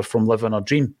stopped her from living her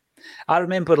dream. I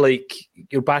remember, like,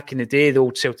 you're back in the day, the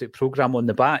old Celtic programme on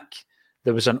the back,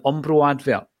 there was an Umbro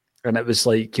advert, and it was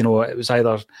like, you know, it was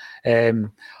either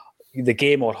the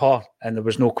game or her, and there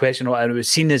was no question, and it was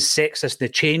seen as sexist. They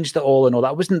changed it all and all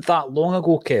that. It wasn't that long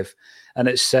ago, Kev, and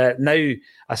it's now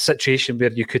a situation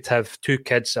where you could have two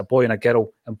kids, a boy and a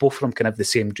girl, and both of them can have the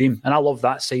same dream, and I love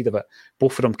that side of it.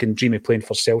 Both of them can dream of playing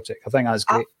for Celtic. I think that's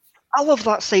great. I love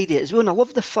that side of it as well, and I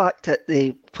love the fact that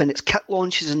when it's kit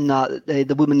launches and that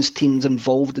the women's team's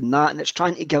involved in that, and it's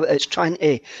trying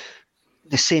to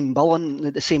the same billing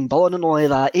and all of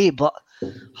that, eh? But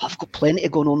I've got plenty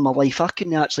going on in my life. I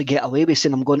couldn't actually get away with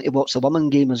saying I'm going to watch the women's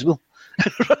game as well,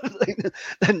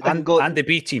 and the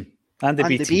B team, and the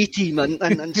B team,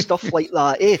 and stuff like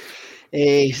that, eh?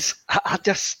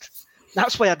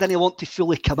 That's why I didn't want to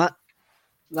fully commit.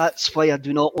 That's why I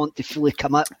do not want to fully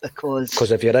commit,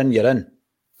 because if you're in, you're in.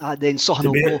 Then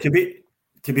something will go.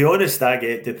 To be honest, I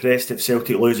get depressed if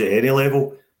Celtic lose at any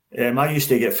level. I used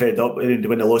to get fed up when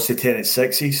they lost to 10 at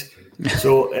sixes.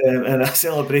 So, and I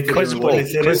celebrated when we won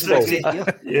at 10 at sixes.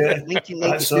 Yeah,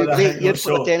 1992, great year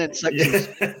for the 10 at sixes.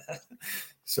 Yeah.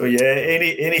 So yeah,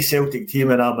 any Celtic team,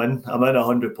 and I'm in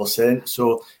 100%.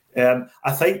 So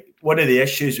I think one of the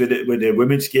issues with the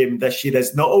women's game this year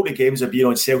is not all the games are being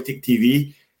on Celtic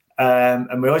TV.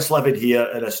 And we always living here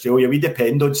in Australia, we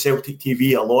depend on Celtic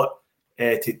TV a lot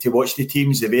to watch the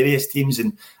teams, the various teams,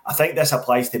 and I think this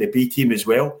applies to the B team as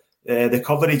well. The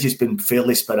coverage has been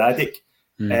fairly sporadic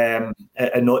and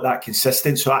not that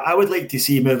consistent. So I would like to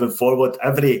see moving forward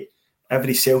every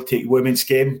Celtic women's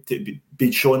game to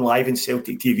be shown live in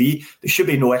Celtic TV. There should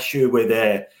be no issue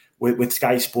with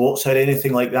Sky Sports or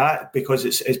anything like that, because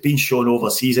it's been shown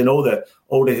overseas, and all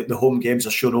the home games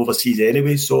are shown overseas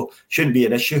anyway, so shouldn't be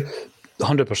an issue.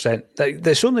 100%.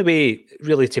 There's only way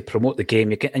really to promote the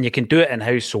game, you can do it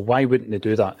in-house, so why wouldn't they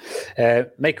do that?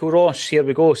 Michael Ross, here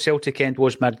we go. Celtic end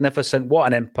was magnificent. What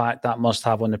an impact that must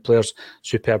have on the players.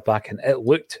 Superb backing. It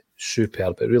looked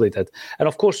superb. It really did. And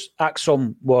of course,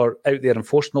 Acsom were out there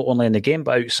enforced not only in the game,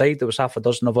 but outside. There was half a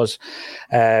dozen of us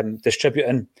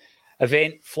distributing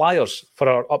event flyers for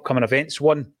our upcoming events.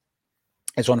 One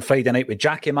is on Friday night with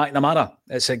Jackie McNamara.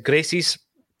 It's at Gracie's.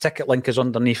 Ticket link is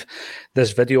underneath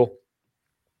this video.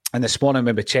 And this morning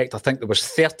when we checked, I think there was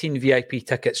 13 VIP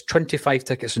tickets, 25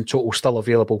 tickets in total still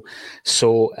available.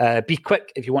 So be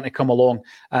quick if you want to come along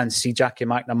and see Jackie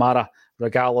McNamara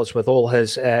regale us with all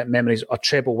his memories. A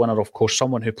treble winner, of course,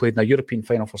 someone who played in a European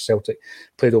final for Celtic,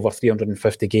 played over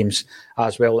 350 games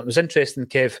as well. It was interesting,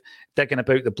 Kev, digging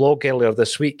about the blog earlier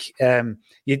this week.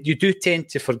 You do tend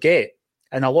to forget,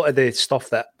 and a lot of the stuff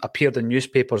that appeared in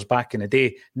newspapers back in the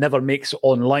day never makes it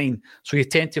online. So you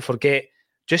tend to forget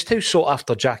just how sought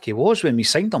after Jackie was when we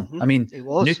signed him. I mean,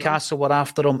 Newcastle were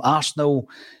after him, Arsenal,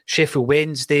 Sheffield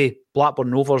Wednesday,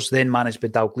 Blackburn Rovers, then managed by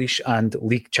Dalglish and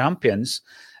league champions.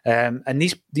 And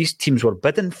these teams were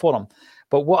bidding for him.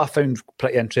 But what I found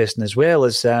pretty interesting as well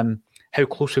is how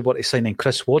close we were to signing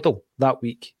Chris Waddle that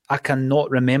week. I cannot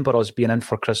remember us being in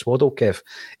for Chris Waddle, Kev.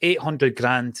 800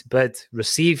 grand bid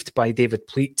received by David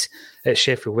Pleat at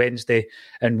Sheffield Wednesday,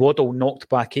 and Waddle knocked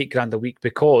back 8 grand a week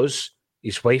because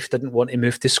his wife didn't want to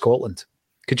move to Scotland.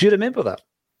 Could you remember that?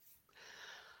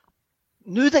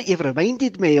 Now that you've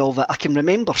reminded me of it, I can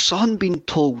remember Sutton being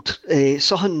told,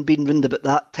 Sutton being round about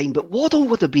that time, but Waddle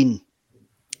would have been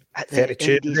at the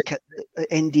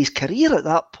end of his career at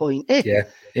that point. Yeah,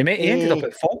 he ended up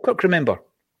at Falkirk, remember?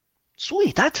 So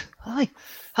he did, aye.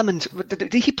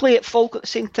 Did he play at Falkirk at the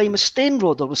same time as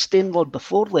Stenrod, or was Stenrod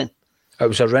before then? It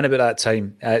was around about that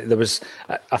time.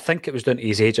 I think it was down to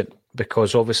his agent,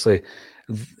 because obviously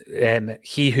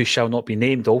he who shall not be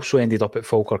named also ended up at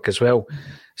Falkirk as well.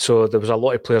 So there was a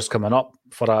lot of players coming up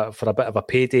for a bit of a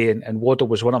payday, and Waddle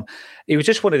was one of them. He was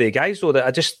just one of the guys, though,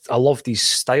 that I loved his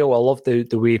style. I loved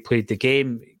the way he played the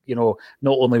game. You know,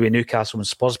 not only with Newcastle and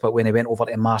Spurs, but when he went over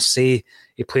to Marseille,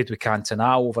 he played with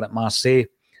Cantona over at Marseille.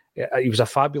 He was a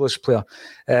fabulous player.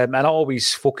 And I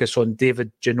always focus on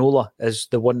David Ginola as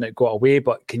the one that got away,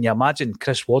 but can you imagine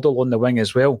Chris Waddle on the wing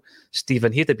as well?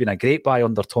 Stephen, he'd have been a great buy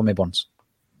under Tommy Burns.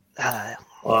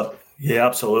 Yeah,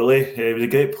 absolutely. He was a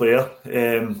great player.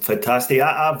 Fantastic.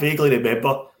 I vaguely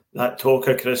remember that talk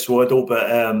of Chris Waddle, but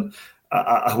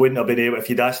I wouldn't have been able, if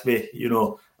you'd asked me,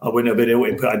 I wouldn't have been able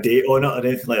to put a date on it or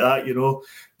anything like that,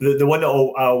 The one that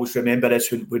I always remember is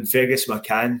when Fergus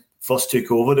McCann first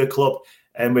took over the club,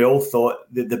 and we all thought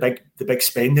the big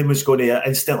spending was going to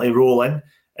instantly roll in,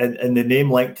 and the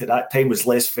name linked at that time was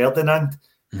Les Ferdinand.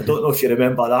 I don't know if you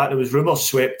remember that. There was rumours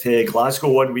swept to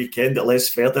Glasgow one weekend that Les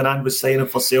Ferdinand was signing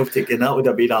for Celtic, and that would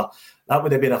have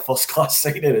been a first class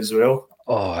signing as well.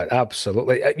 Oh,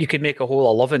 absolutely. You could make a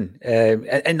whole 11.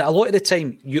 And a lot of the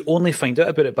time, you only find out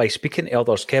about it by speaking to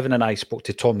others. Kevin and I spoke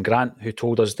to Tom Grant, who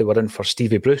told us they were in for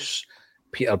Stevie Bruce,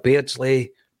 Peter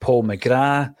Beardsley, Paul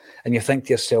McGrath, and you think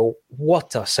to yourself,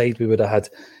 what a side we would have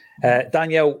had.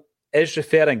 Danielle is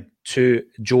referring to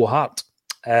Joe Hart,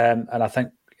 and I think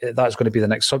that's going to be the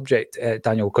next subject,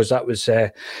 Daniel, because that was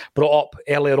brought up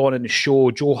earlier on in the show.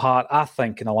 Joe Hart, I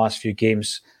think, in the last few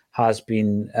games has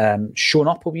been shown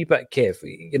up a wee bit, Kev.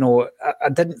 I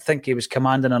didn't think he was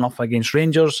commanding enough against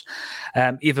Rangers.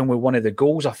 Even with one of the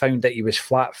goals, I found that he was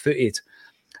flat-footed.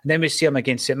 And then we see him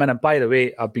against St Mirren. And by the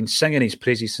way, I've been singing his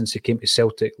praises since he came to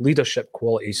Celtic. Leadership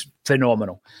qualities,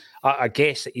 phenomenal. I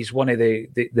guess that he's one of the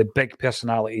big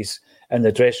personalities in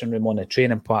the dressing room on the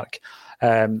training park.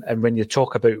 And when you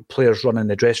talk about players running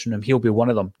the dressing room, he'll be one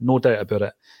of them, no doubt about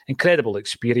it. Incredible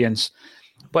experience.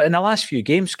 But in the last few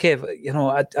games, Kev,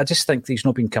 I just think he's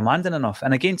not been commanding enough.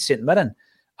 And against St Mirren,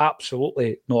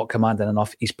 absolutely not commanding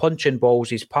enough. He's punching balls,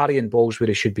 he's parrying balls where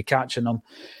he should be catching them.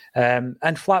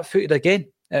 And flat-footed again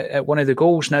at one of the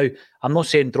goals. Now, I'm not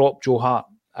saying drop Joe Hart.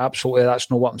 Absolutely, that's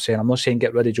not what I'm saying. I'm not saying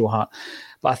get rid of Joe Hart.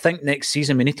 But I think next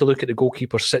season we need to look at the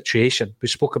goalkeeper situation. We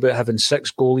spoke about having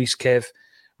 6 goalies, Kev.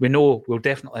 We know we'll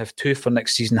definitely have 2 for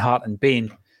next season, Hart and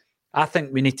Bain. I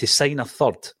think we need to sign a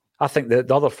third. I think the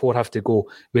other 4 have to go.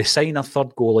 We sign a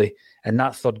third goalie, and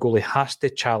that third goalie has to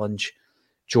challenge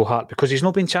Joe Hart, because he's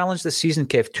not been challenged this season,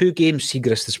 Kev. 2 games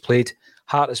Siegrist has played.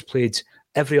 Hart has played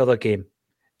every other game.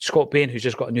 Scott Bain, who's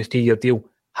just got a new 3-year deal,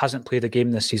 hasn't played a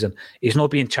game this season. He's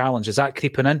not being challenged. Is that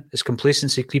creeping in? Is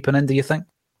complacency creeping in, do you think?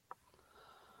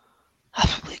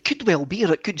 It could well be,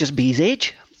 or it could just be his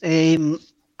age.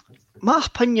 My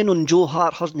opinion on Joe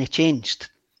Hart hasn't changed.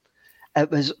 It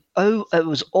was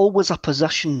always a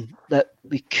position that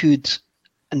we could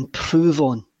improve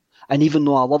on. And even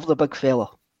though I love the big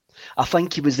fella, I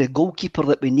think he was the goalkeeper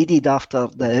that we needed after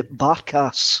the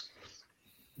Barkas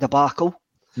debacle.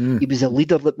 He was the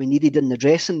leader that we needed in the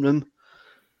dressing room.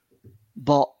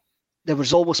 But there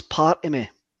was always part of me.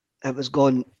 It was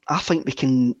going, I think we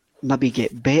can maybe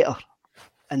get better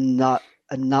in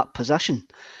that position.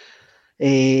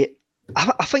 I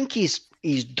think he's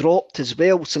dropped as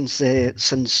well since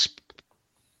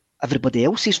everybody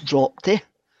else has dropped.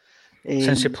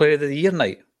 Since the Player of the Year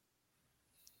night.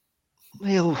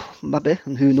 Well, maybe,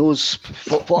 and who knows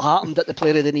what happened at the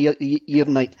Player of the Year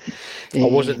night. I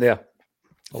wasn't there.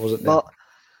 But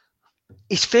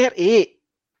he's 38,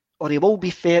 or he will be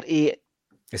 38.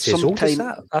 Is he as old as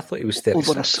that? I thought he was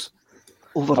 36.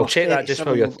 I'll check that just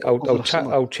while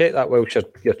I'll check that while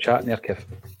you're chatting there, Kev.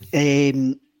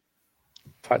 In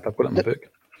fact, I've got it in my book.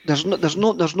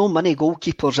 There's no many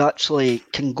goalkeepers actually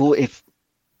can go to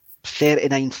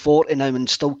 39, 40 now and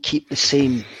still keep the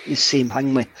same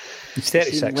hangway. He's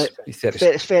 36. He's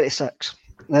 36,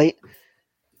 right?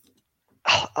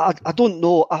 I don't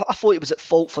know. I thought he was at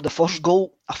fault for the first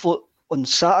goal. I thought on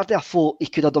Saturday, he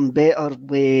could have done better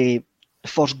with the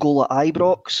first goal at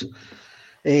Ibrox.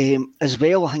 As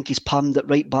well, I think he's palmed it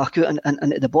right back out and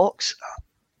into the box.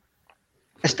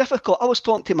 It's difficult. I was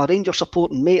talking to my Rangers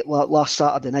supporting mate last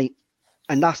Saturday night,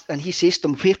 and he says to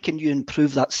him, "Where can you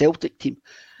improve that Celtic team?"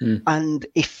 And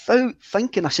he felt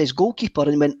thinking, I says, "Goalkeeper,"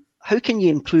 and he went, "How can you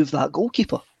improve that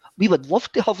goalkeeper? We would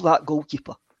love to have that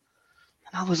goalkeeper."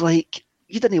 And I was like,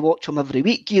 "You didn't watch him every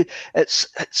week.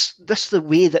 It's this the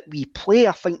way that we play.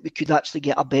 I think we could actually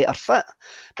get a better fit."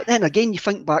 But then again, you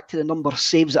think back to the number of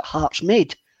saves that Hearts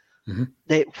made.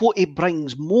 That what he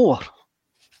brings more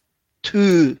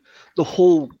to the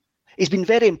whole. He's been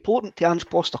very important to Ange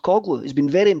Postecoglou. He's been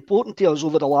very important to us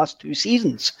over the last 2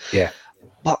 seasons. Yeah.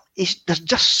 But there's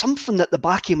just something at the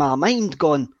back of my mind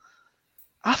going,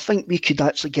 I think we could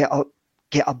actually get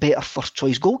a better first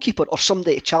choice goalkeeper, or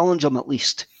somebody to challenge him at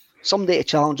least. Somebody to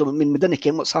challenge him. I mean, we didn't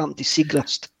care what's happened to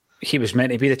Siegrist. He was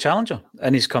meant to be the challenger,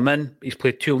 and he's come in. He's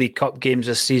played 2 League Cup games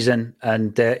this season,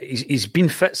 and he's been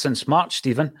fit since March,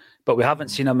 Stephen, but we haven't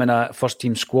seen him in a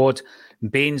first-team squad.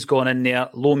 Bain's gone in there,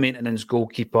 low-maintenance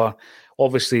goalkeeper.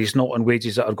 Obviously, he's not on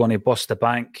wages that are going to bust the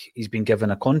bank. He's been given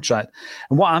a contract.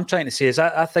 And what I'm trying to say is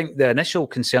I think the initial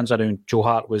concerns around Joe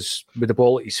Hart was with the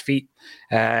ball at his feet,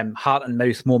 heart and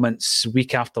mouth moments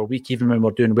week after week, even when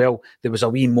we're doing well. There was a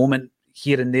wee moment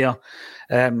here and there.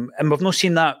 And we've not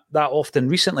seen that often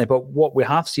recently, but what we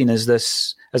have seen is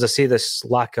this, as I say, this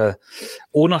lack of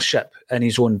ownership in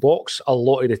his own box a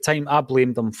lot of the time. I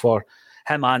blamed him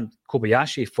and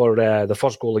Kobayashi for the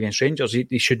first goal against Rangers.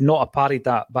 He should not have parried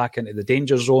that back into the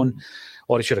danger zone,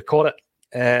 or he should have caught it.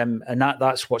 And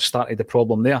that's what started the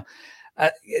problem there.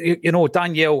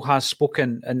 Danielle has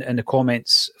spoken in the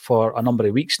comments for a number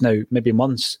of weeks now, maybe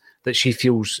months, that she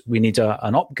feels we need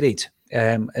an upgrade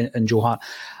in Joe Hart.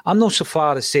 I'm not so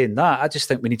far as saying that. I just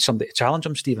think we need somebody to challenge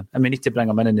him, Stephen, and we need to bring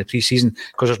him in the pre-season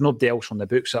because there's nobody else on the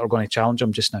books that are going to challenge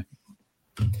him just now.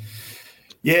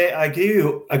 Yeah, I agree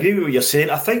with what you're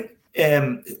saying. I think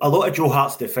a lot of Joe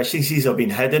Hart's deficiencies have been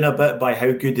hidden a bit by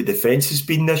how good the defence has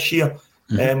been this year.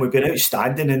 We've been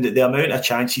outstanding, and the amount of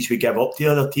chances we give up to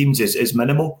other teams is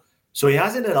minimal. So he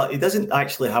doesn't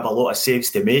actually have a lot of saves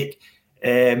to make.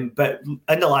 But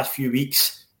in the last few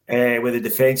weeks, with the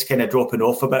defence kind of dropping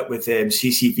off a bit, with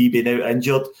CCV being out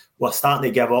injured, we're starting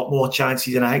to give up more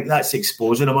chances, and I think that's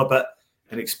exposing him a bit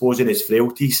and exposing his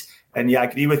frailties. And yeah, I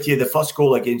agree with you. The first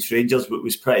goal against Rangers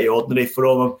was pretty ordinary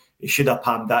from him. He should have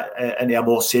palmed that into a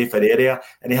more safer area.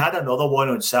 And he had another one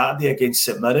on Saturday against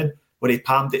St Mirren where he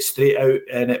palmed it straight out,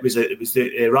 and it was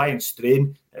the Ryan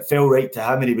Strain. It fell right to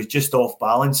him, and he was just off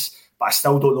balance. But I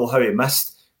still don't know how he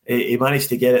missed. He managed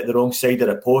to get it the wrong side of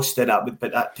the post, and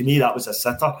to me that was a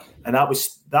sitter, and that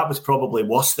was probably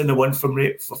worse than the one from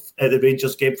the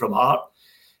Rangers game from Hart.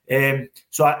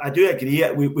 So I do agree.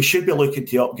 We should be looking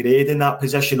to upgrade in that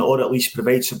position, or at least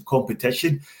provide some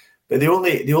competition. But the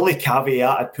only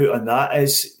caveat I'd put on that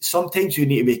is sometimes we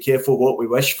need to be careful what we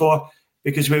wish for,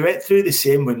 because we went through the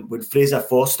same when Fraser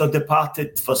Forster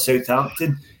departed for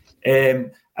Southampton,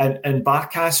 and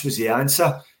Barkas was the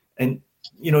answer. And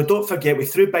don't forget, we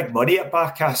threw big money at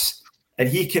Barkas, and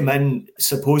he came in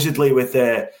supposedly with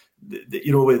the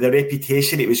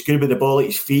reputation he was good with the ball at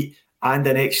his feet and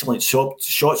an excellent shot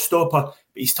stopper. But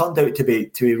he's turned out to be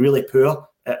really poor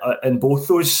in both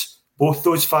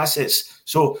those facets.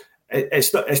 So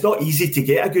it's not easy to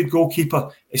get a good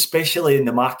goalkeeper, especially in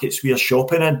the markets we are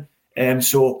shopping in.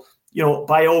 So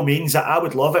by all means, I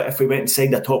would love it if we went and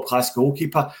signed a top class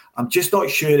goalkeeper. I'm just not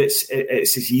sure it's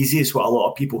as easy as what a lot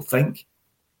of people think.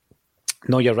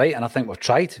 No, you're right, and I think we've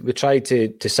tried. We tried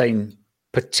to sign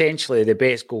potentially the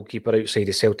best goalkeeper outside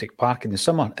of Celtic Park in the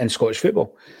summer in Scottish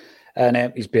football,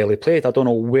 and he's barely played. I don't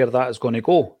know where that is going to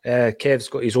go. Kev's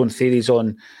got his own theories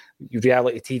on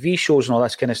reality TV shows and all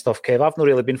this kind of stuff, Kev. I've not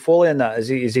really been following that.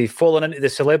 Is he falling into the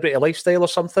celebrity lifestyle or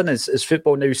something? Is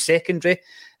football now secondary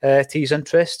to his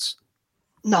interests?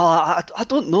 No, I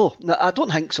don't know. No, I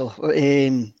don't think so.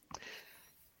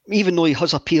 Even though he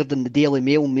has appeared in the Daily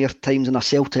Mail more times than a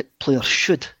Celtic player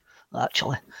should,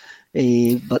 actually.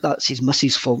 But that's his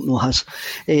missus' fault, no his.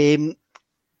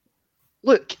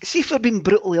 Look, see if we're being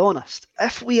brutally honest.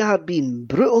 If we are being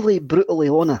brutally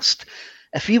honest,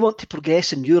 if we want to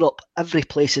progress in Europe, every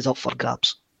place is up for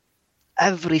grabs.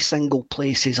 Every single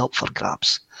place is up for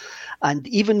grabs. And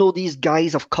even though these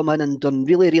guys have come in and done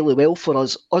really, really well for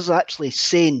us actually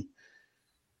saying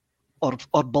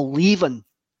or believing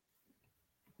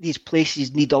these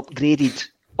places need upgraded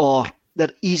or they're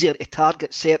easier to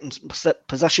target certain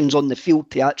positions on the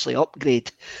field to actually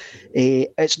upgrade.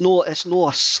 It's no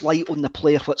a slight on the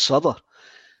player whatsoever.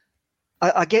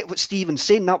 I get what Stephen's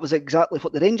saying. That was exactly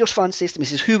what the Rangers fan says to me.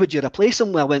 He says, who would you replace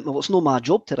him with? I went, well, it's not my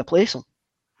job to replace him.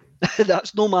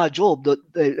 That's not my job.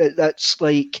 That's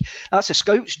a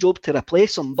scout's job to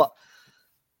replace him. But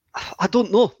I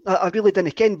don't know. I really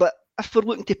didn't ken. But if we're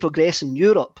looking to progress in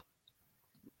Europe,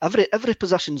 every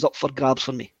position's up for grabs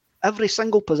for me. Every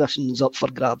single position's up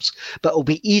for grabs. But it'll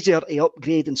be easier to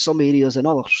upgrade in some areas than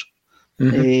others.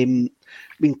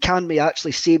 Mm-hmm. Can we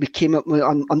actually say we came up with,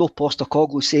 I know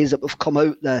Postecoglou says that we've come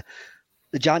out the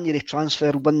January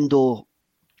transfer window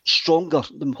stronger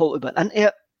than what we've been into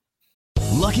it.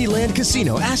 Lucky Land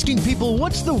Casino, asking people,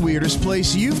 what's the weirdest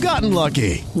place you've gotten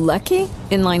lucky? Lucky?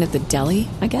 In line at the deli,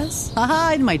 I guess?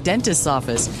 Aha, in my dentist's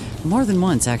office. More than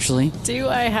once, actually. Do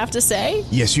I have to say?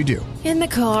 Yes, you do. In the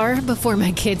car before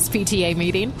my kids' PTA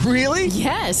meeting. Really?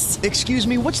 Yes. Excuse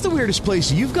me, what's the weirdest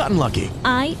place you've gotten lucky?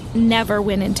 I never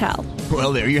win and tell.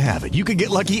 Well, there you have it. You can get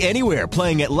lucky anywhere,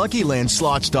 playing at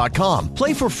LuckyLandSlots.com.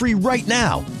 Play for free right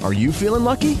now. Are you feeling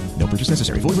lucky? No purchase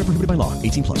necessary. Void where prohibited by law.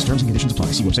 18+. Terms and conditions apply.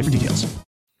 See website for details.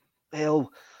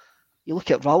 Well, you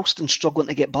look at Ralston struggling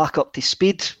to get back up to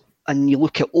speed, and you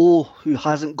look at who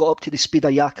hasn't got up to the speed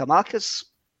of Giakoumakis.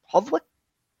 Have we?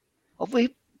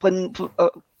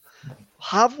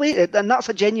 Have we? And that's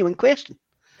a genuine question.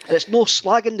 And it's no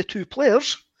slagging the two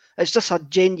players. It's just a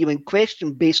genuine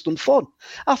question based on form.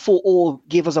 I thought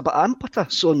gave us a bit of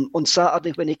impetus on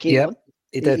Saturday when he came on.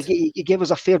 He did. He gave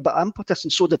us a fair bit of impetus,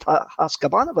 and so did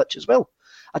Haskabanovic as well.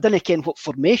 I didn't ken what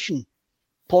formation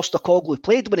Postecoglou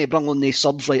played when he brought on the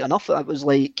subs right enough. It was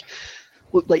looked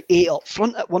like 8 up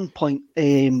front at one point.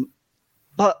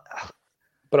 But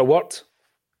it worked.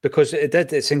 Because it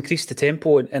did, it's increased the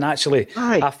tempo, and actually,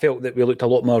 I felt that we looked a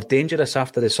lot more dangerous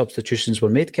after the substitutions were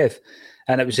made, Kev.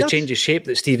 And it was a change of shape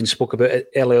that Stephen spoke about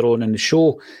earlier on in the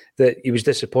show, that he was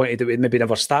disappointed that we maybe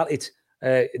never started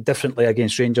differently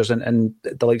against Rangers and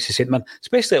the likes of St Mirren,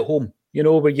 especially at home,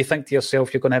 where you think to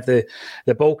yourself you're going to have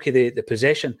the bulk of the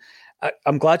possession.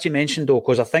 I'm glad you mentioned, though,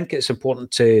 because I think it's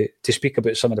important to speak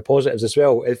about some of the positives as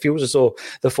well. It feels as though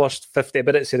the first 50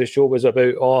 minutes of the show was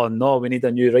about, oh, no, we need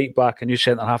a new right-back, a new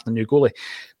centre-half, and a new goalie.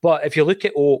 But if you look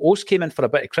at O's came in for a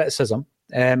bit of criticism.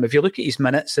 If you look at his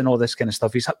minutes and all this kind of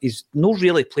stuff, he's not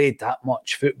really played that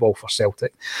much football for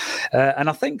Celtic. And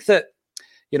I think that,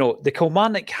 the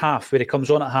Kilmarnock half, where he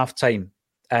comes on at half-time,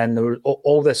 and there was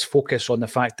all this focus on the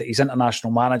fact that his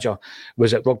international manager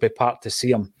was at Rugby Park to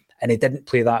see him, and he didn't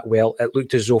play that well. It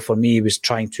looked as though, for me, he was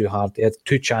trying too hard. He had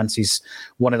 2 chances.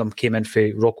 One of them came in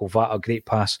for Rocco Vata, great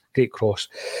pass, great cross.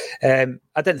 I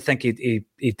didn't think he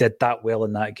did that well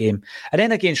in that game. And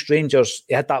then against Rangers,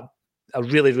 he had a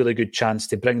really, really good chance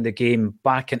to bring the game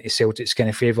back into Celtic's kind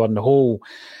of favour. And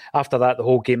after that, the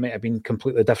whole game might have been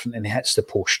completely different, and he hits the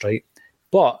post, right?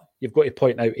 But you've got to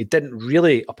point out, he didn't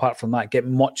really, apart from that, get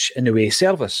much in the way of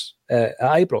service at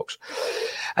Ibrox.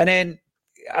 And then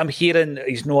I'm hearing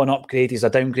he's not an upgrade, he's a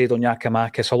downgrade on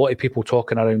Giakoumakis. A lot of people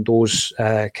talking around those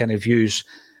kind of views.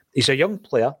 He's a young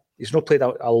player. He's not played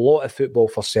a lot of football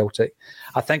for Celtic.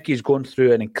 I think he's gone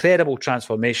through an incredible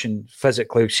transformation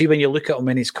physically. See, when you look at him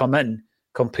when he's come in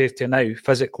compared to now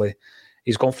physically,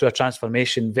 he's gone through a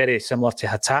transformation very similar to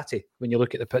Hatate. When you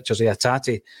look at the pictures of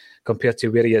Hatate compared to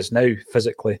where he is now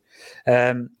physically.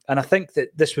 And I think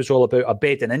that this was all about a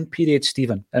bedding in period,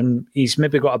 Stephen. And he's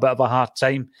maybe got a bit of a hard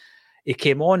time. He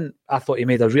came on, I thought he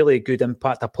made a really good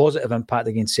impact, a positive impact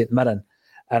against St Mirren.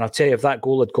 And I'll tell you, if that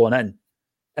goal had gone in,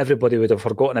 everybody would have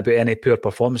forgotten about any poor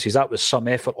performances. That was some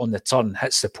effort on the turn,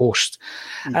 hits the post.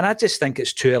 And I just think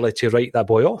it's too early to write that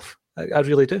boy off. I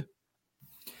really do.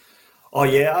 Oh,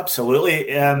 yeah,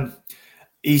 absolutely.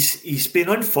 He's been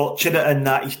unfortunate in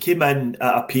that he came in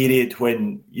at a period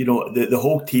when, the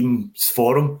whole team's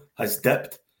form has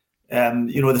dipped.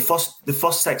 The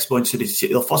first 6 months of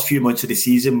the first few months of the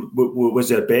season was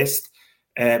their best,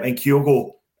 and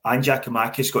Kyogo and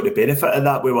Giacomakis got the benefit of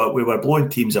that. We were blowing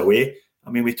teams away. I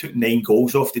mean, we took 9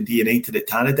 goals off the United at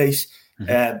Tannadice.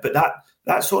 But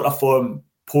that sort of form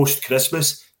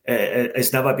post-Christmas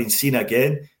has never been seen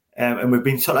again. And we've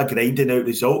been sort of grinding out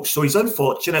results. So he's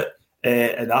unfortunate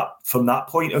from that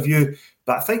point of view.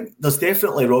 But I think there's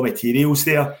definitely raw materials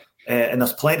there. And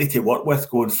there's plenty to work with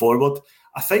going forward.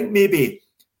 I think maybe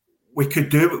we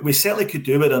certainly could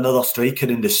do with another striker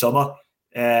in the summer.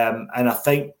 And I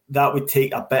think that would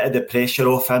take a bit of the pressure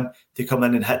off him to come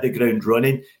in and hit the ground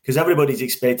running, because everybody's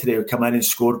expected he would come in and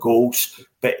score goals,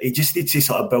 but he just needs to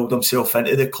sort of build himself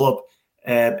into the club.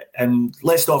 And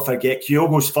let's not forget,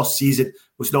 Kyogo's first season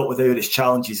was not without its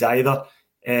challenges either.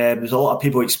 There's a lot of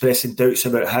people expressing doubts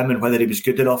about him and whether he was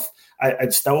good enough.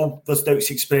 And still, there's doubts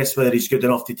expressed whether he's good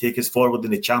enough to take us forward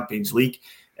in the Champions League.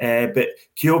 But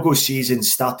Kyogo's season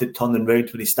started turning round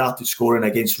when he started scoring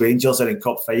against Rangers and in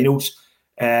cup finals.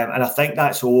 And I think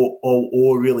that's all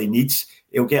O really needs.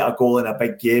 He'll get a goal in a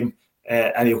big game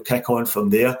and he'll kick on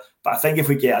from there. But I think if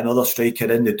we get another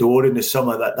striker in the door in the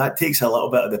summer, that takes a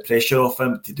little bit of the pressure off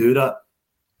him to do that.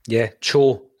 Yeah,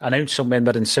 Cho announced some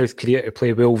member in South Korea to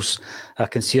play Wolves. I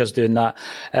can see us doing that.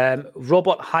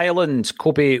 Robert Hyland,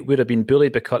 Kobe would have been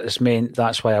bullied by Curtis Main.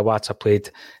 That's why Iwata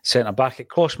played centre-back. It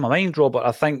crossed my mind, Robert.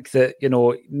 I think that,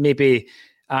 maybe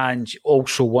Ange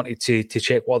also wanted to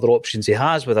check what other options he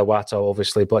has with Iwata,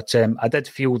 obviously. But I did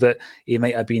feel that he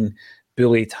might have been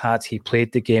bullied had he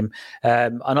played the game.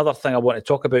 Another thing I want to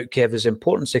talk about, Kev, is the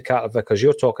importance of Carter Vickers.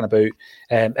 You're talking about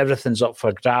everything's up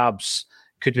for grabs.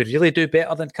 Could we really do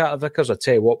better than Carter Vickers? I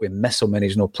tell you what, we miss him when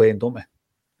he's not playing, don't we?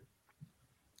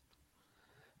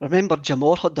 Remember, Jim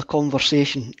Orr had the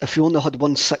conversation. If you only had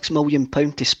 £1.6 million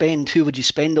to spend, who would you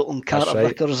spend it on? Carter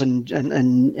Vickers and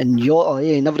Jota?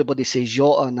 And everybody says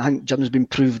Jota, and I think Jim's been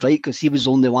proved right because he was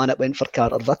the only one that went for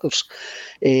Carter Vickers.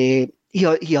 He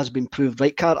has been proved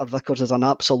right. Carter Vickers is an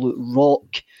absolute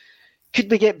rock. Could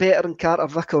we get better than Carter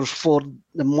Vickers for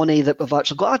the money that we've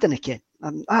actually got? I don't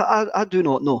know. I do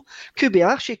not know. Could be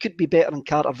better than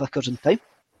Carter Vickers in time.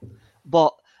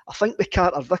 But I think with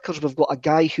Carter Vickers, we've got a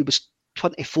guy who was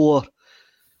 24,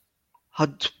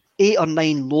 had 8 or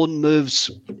 9 loan moves.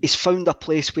 He's found a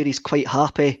place where he's quite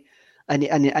happy, and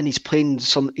he's playing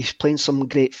some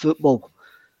great football.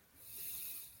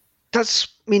 He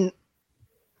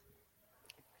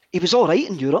was all right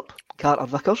in Europe, Carter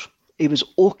Vickers. He was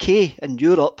okay in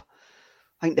Europe.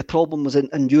 I think the problem was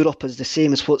in Europe is the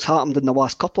same as what's happened in the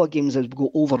last couple of games, as we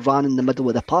go overrun in the middle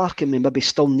of the park, and we maybe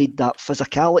still need that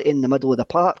physicality in the middle of the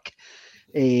park,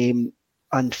 and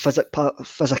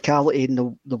physicality in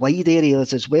the wide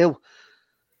areas as well.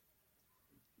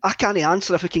 I can't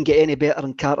answer if we can get any better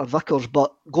than Carter Vickers,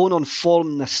 but going on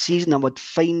form this season, I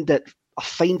find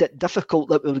it difficult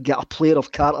that we would get a player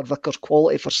of Carter Vickers'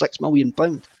 quality for £6 million.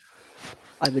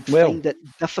 I would find it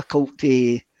difficult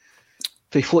to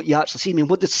what you actually see. I mean,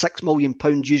 what does £6 million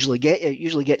usually get you? It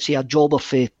usually gets you a jobber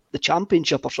for the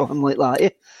Championship or something like that, eh?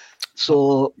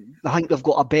 So I think they've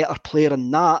got a better player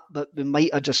in that, but we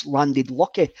might have just landed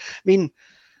lucky. I mean,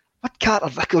 would Carter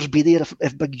Vickers be there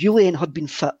if Big Julian had been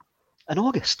fit in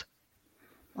August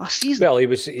last season? Well,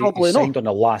 he signed on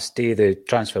the last day of the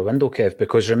transfer window, Kev,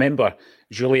 because remember,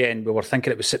 Julian, we were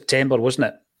thinking it was September, wasn't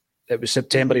it? It was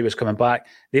September he was coming back.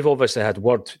 They've obviously had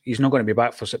word he's not going to be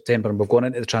back for September, and we've gone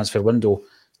into the transfer window,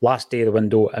 last day of the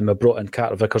window, and we brought in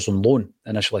Carter Vickers on loan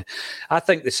initially. I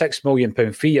think the £6 million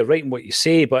fee, you're right in what you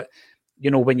say, but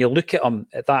when you look at him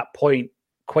at that point,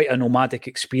 quite a nomadic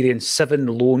experience, 7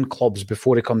 loan clubs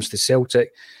before he comes to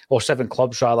Celtic, or 7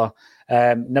 clubs rather,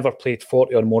 never played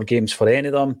 40 or more games for any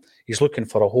of them. He's looking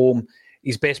for a home.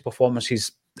 His best performance,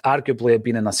 he's arguably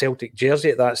been in a Celtic jersey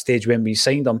at that stage when we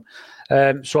signed him.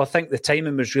 So I think the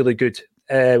timing was really good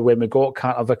when we got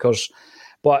Carter Vickers.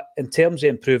 But in terms of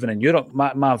improving in Europe,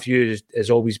 my view has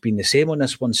always been the same on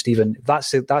this one, Stephen. That's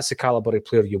the calibre of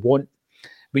player you want.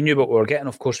 We knew what we were getting.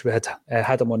 Of course, we had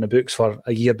him on the books for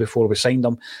a year before we signed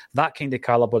him. That kind of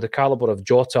calibre, the calibre of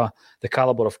Jota, the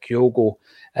calibre of Kyogo.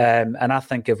 And I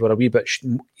think if we're a wee bit,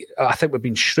 I think we've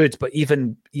been shrewd, but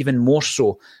even more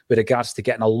so with regards to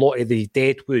getting a lot of the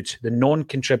deadwood, the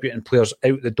non-contributing players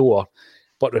out the door,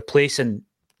 but replacing,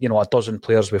 a dozen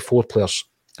players with 4 players.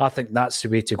 I think that's the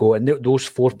way to go. And those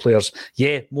 4 players,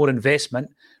 more investment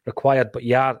required, but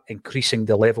you are increasing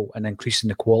the level and increasing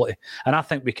the quality. And I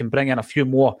think we can bring in a few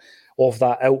more of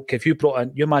that ilk. If you brought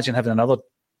in, you imagine having another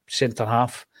centre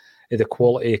half of the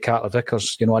quality of Carter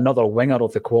Vickers, another winger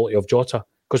of the quality of Jota,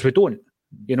 because we don't.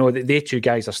 They 2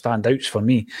 guys are standouts for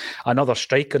me. Another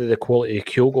striker of the quality of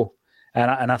Kyogo.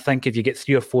 And I think if you get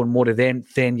 3 or 4 more of them,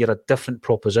 then you're a different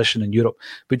proposition in Europe.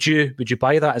 Would you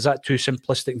buy that? Is that too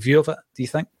simplistic view of it, do you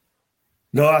think?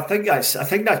 No, I think that's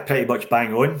pretty much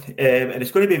bang on, and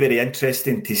it's going to be very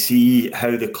interesting to see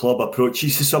how the club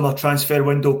approaches the summer transfer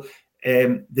window.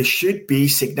 There should be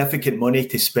significant money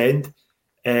to spend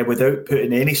without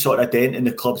putting any sort of dent in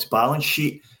the club's balance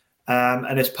sheet,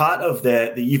 and as part of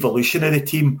the evolution of the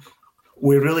team,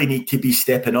 we really need to be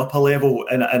stepping up a level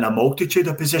in a multitude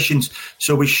of positions.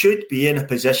 So we should be in a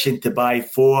position to buy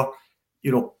 4,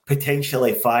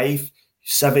 potentially 5,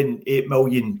 7, 8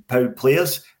 million pound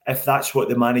players if that's what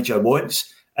the manager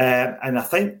wants. And I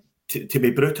think, to be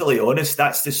brutally honest,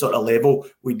 that's the sort of level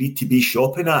we need to be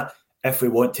shopping at if we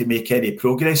want to make any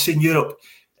progress in Europe.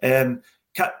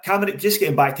 Cameron, just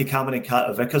getting back to Cameron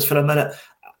Carter-Vickers for a minute,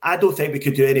 I don't think we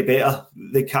could do any better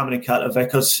than Cameron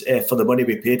Carter-Vickers for the money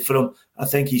we paid for him. I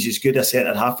think he's as good a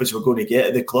centre-half as we're going to get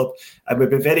at the club. And we've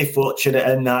been very fortunate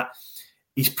in that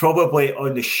he's probably a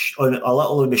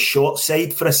little on the short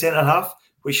side for a centre-half,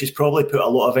 which has probably put a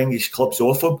lot of English clubs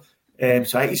off him.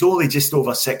 So I think he's only just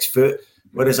over 6 foot,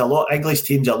 whereas a lot of English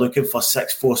teams are looking for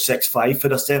 6'4", 6'5" for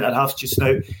their centre-halves just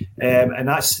now. And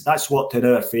that's worked in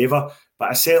our favour.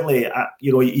 But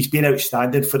he's been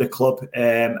outstanding for the club.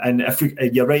 And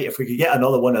you're right, if we could get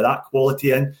another one of that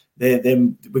quality in,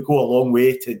 then we go a long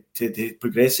way to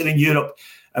progressing in Europe.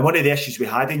 And one of the issues we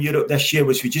had in Europe this year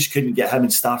was we just couldn't get him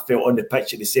and Starfelt on the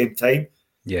pitch at the same time.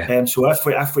 Yeah. So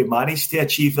if we manage to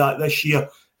achieve that this year,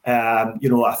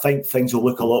 I think things will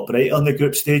look a lot brighter in the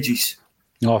group stages.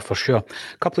 Oh, for sure.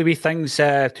 A couple of wee things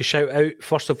to shout out.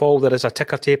 First of all, there is a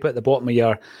ticker tape at the bottom of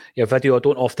your video. I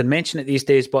don't often mention it these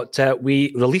days, but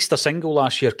we released a single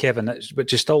last year, Kevin,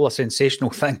 which is still a sensational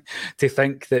thing to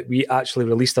think that we actually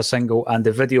released a single, and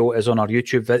the video is on our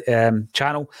YouTube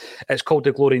channel. It's called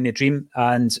The Glory and the Dream,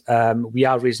 and we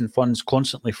are raising funds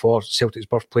constantly for Celtic's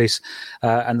birthplace,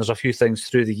 and there's a few things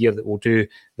through the year that we'll do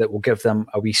that will give them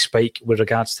a wee spike with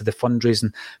regards to the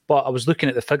fundraising. But I was looking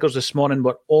at the figures this morning.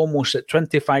 We're almost at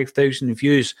 25,000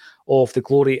 views of The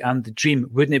Glory and the Dream.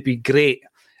 Wouldn't it be great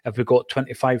if we got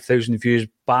 25,000 views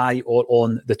by or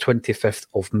on the 25th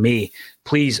of May?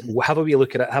 Please have a wee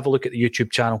look at it. Have a look at the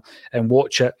YouTube channel and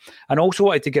watch it. And also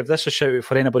wanted to give this a shout out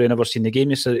for anybody who never seen the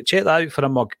game. You said, check that out for a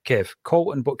mug, Kev.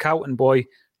 Carlton boy,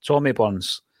 Tommy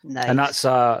Burns. Nice. And that's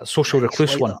a social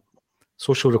recluse one.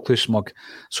 Social recluse mug.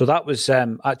 So that was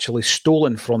actually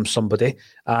stolen from somebody,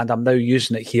 and I'm now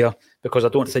using it here because I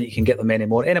don't think you can get them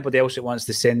anymore. Anybody else that wants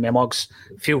to send me mugs,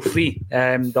 feel free.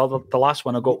 The last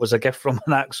one I got was a gift from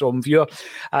an Acsom viewer.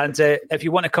 And if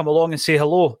you want to come along and say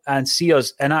hello and see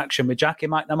us in action with Jackie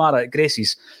McNamara at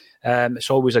Gracie's,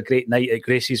 it's always a great night at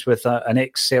Gracie's with an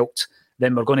ex-Celt.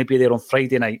 Then we're going to be there on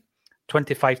Friday night.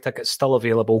 25 tickets still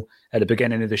available at the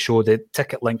beginning of the show. The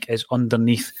ticket link is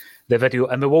underneath the video.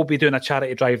 And we will be doing a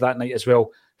charity drive that night as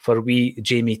well for wee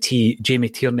Jamie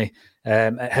Tierney.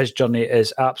 His journey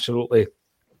is absolutely,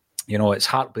 it's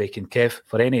heartbreaking, Kev,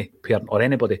 for any parent or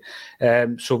anybody.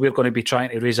 So we're going to be trying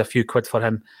to raise a few quid for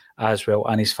him as well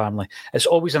and his family. It's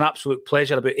always an absolute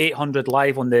pleasure. About 800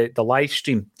 live on the live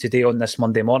stream today on this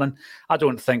Monday morning. I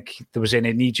don't think there was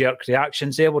any knee-jerk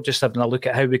reactions there. We're just having a look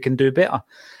at how we can do better.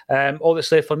 All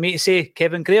that's left for me to say,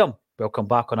 Kevin Graham, welcome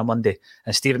back on a Monday.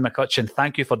 And Stephen McCutcheon,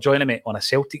 thank you for joining me on A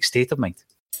Celtic State of Mind.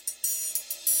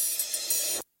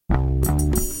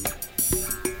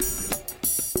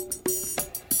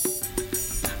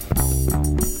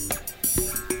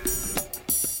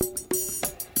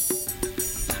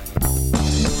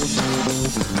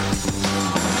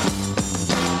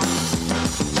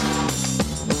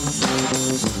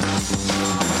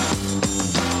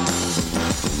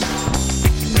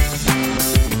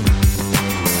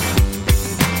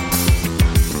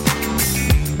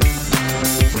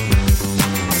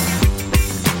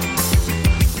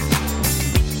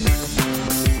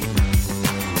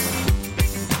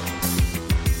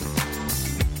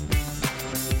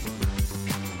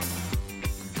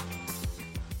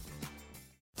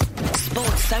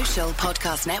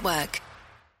 Podcast Network.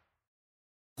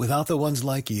 Without the ones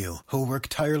like you, who work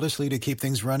tirelessly to keep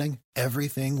things running,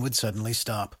 everything would suddenly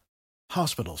stop.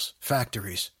 Hospitals,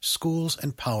 factories, schools,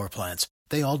 and power plants,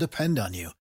 they all depend on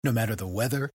you. No matter the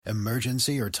weather,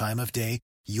 emergency, or time of day,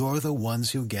 you're the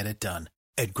ones who get it done.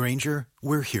 At Grainger,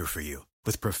 we're here for you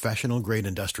with professional-grade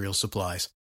industrial supplies.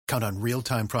 Count on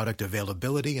real-time product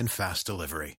availability and fast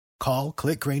delivery. Call,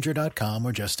 click Grainger.com,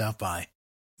 or just stop by.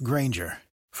 Grainger,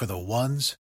 for the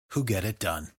ones who get it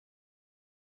done.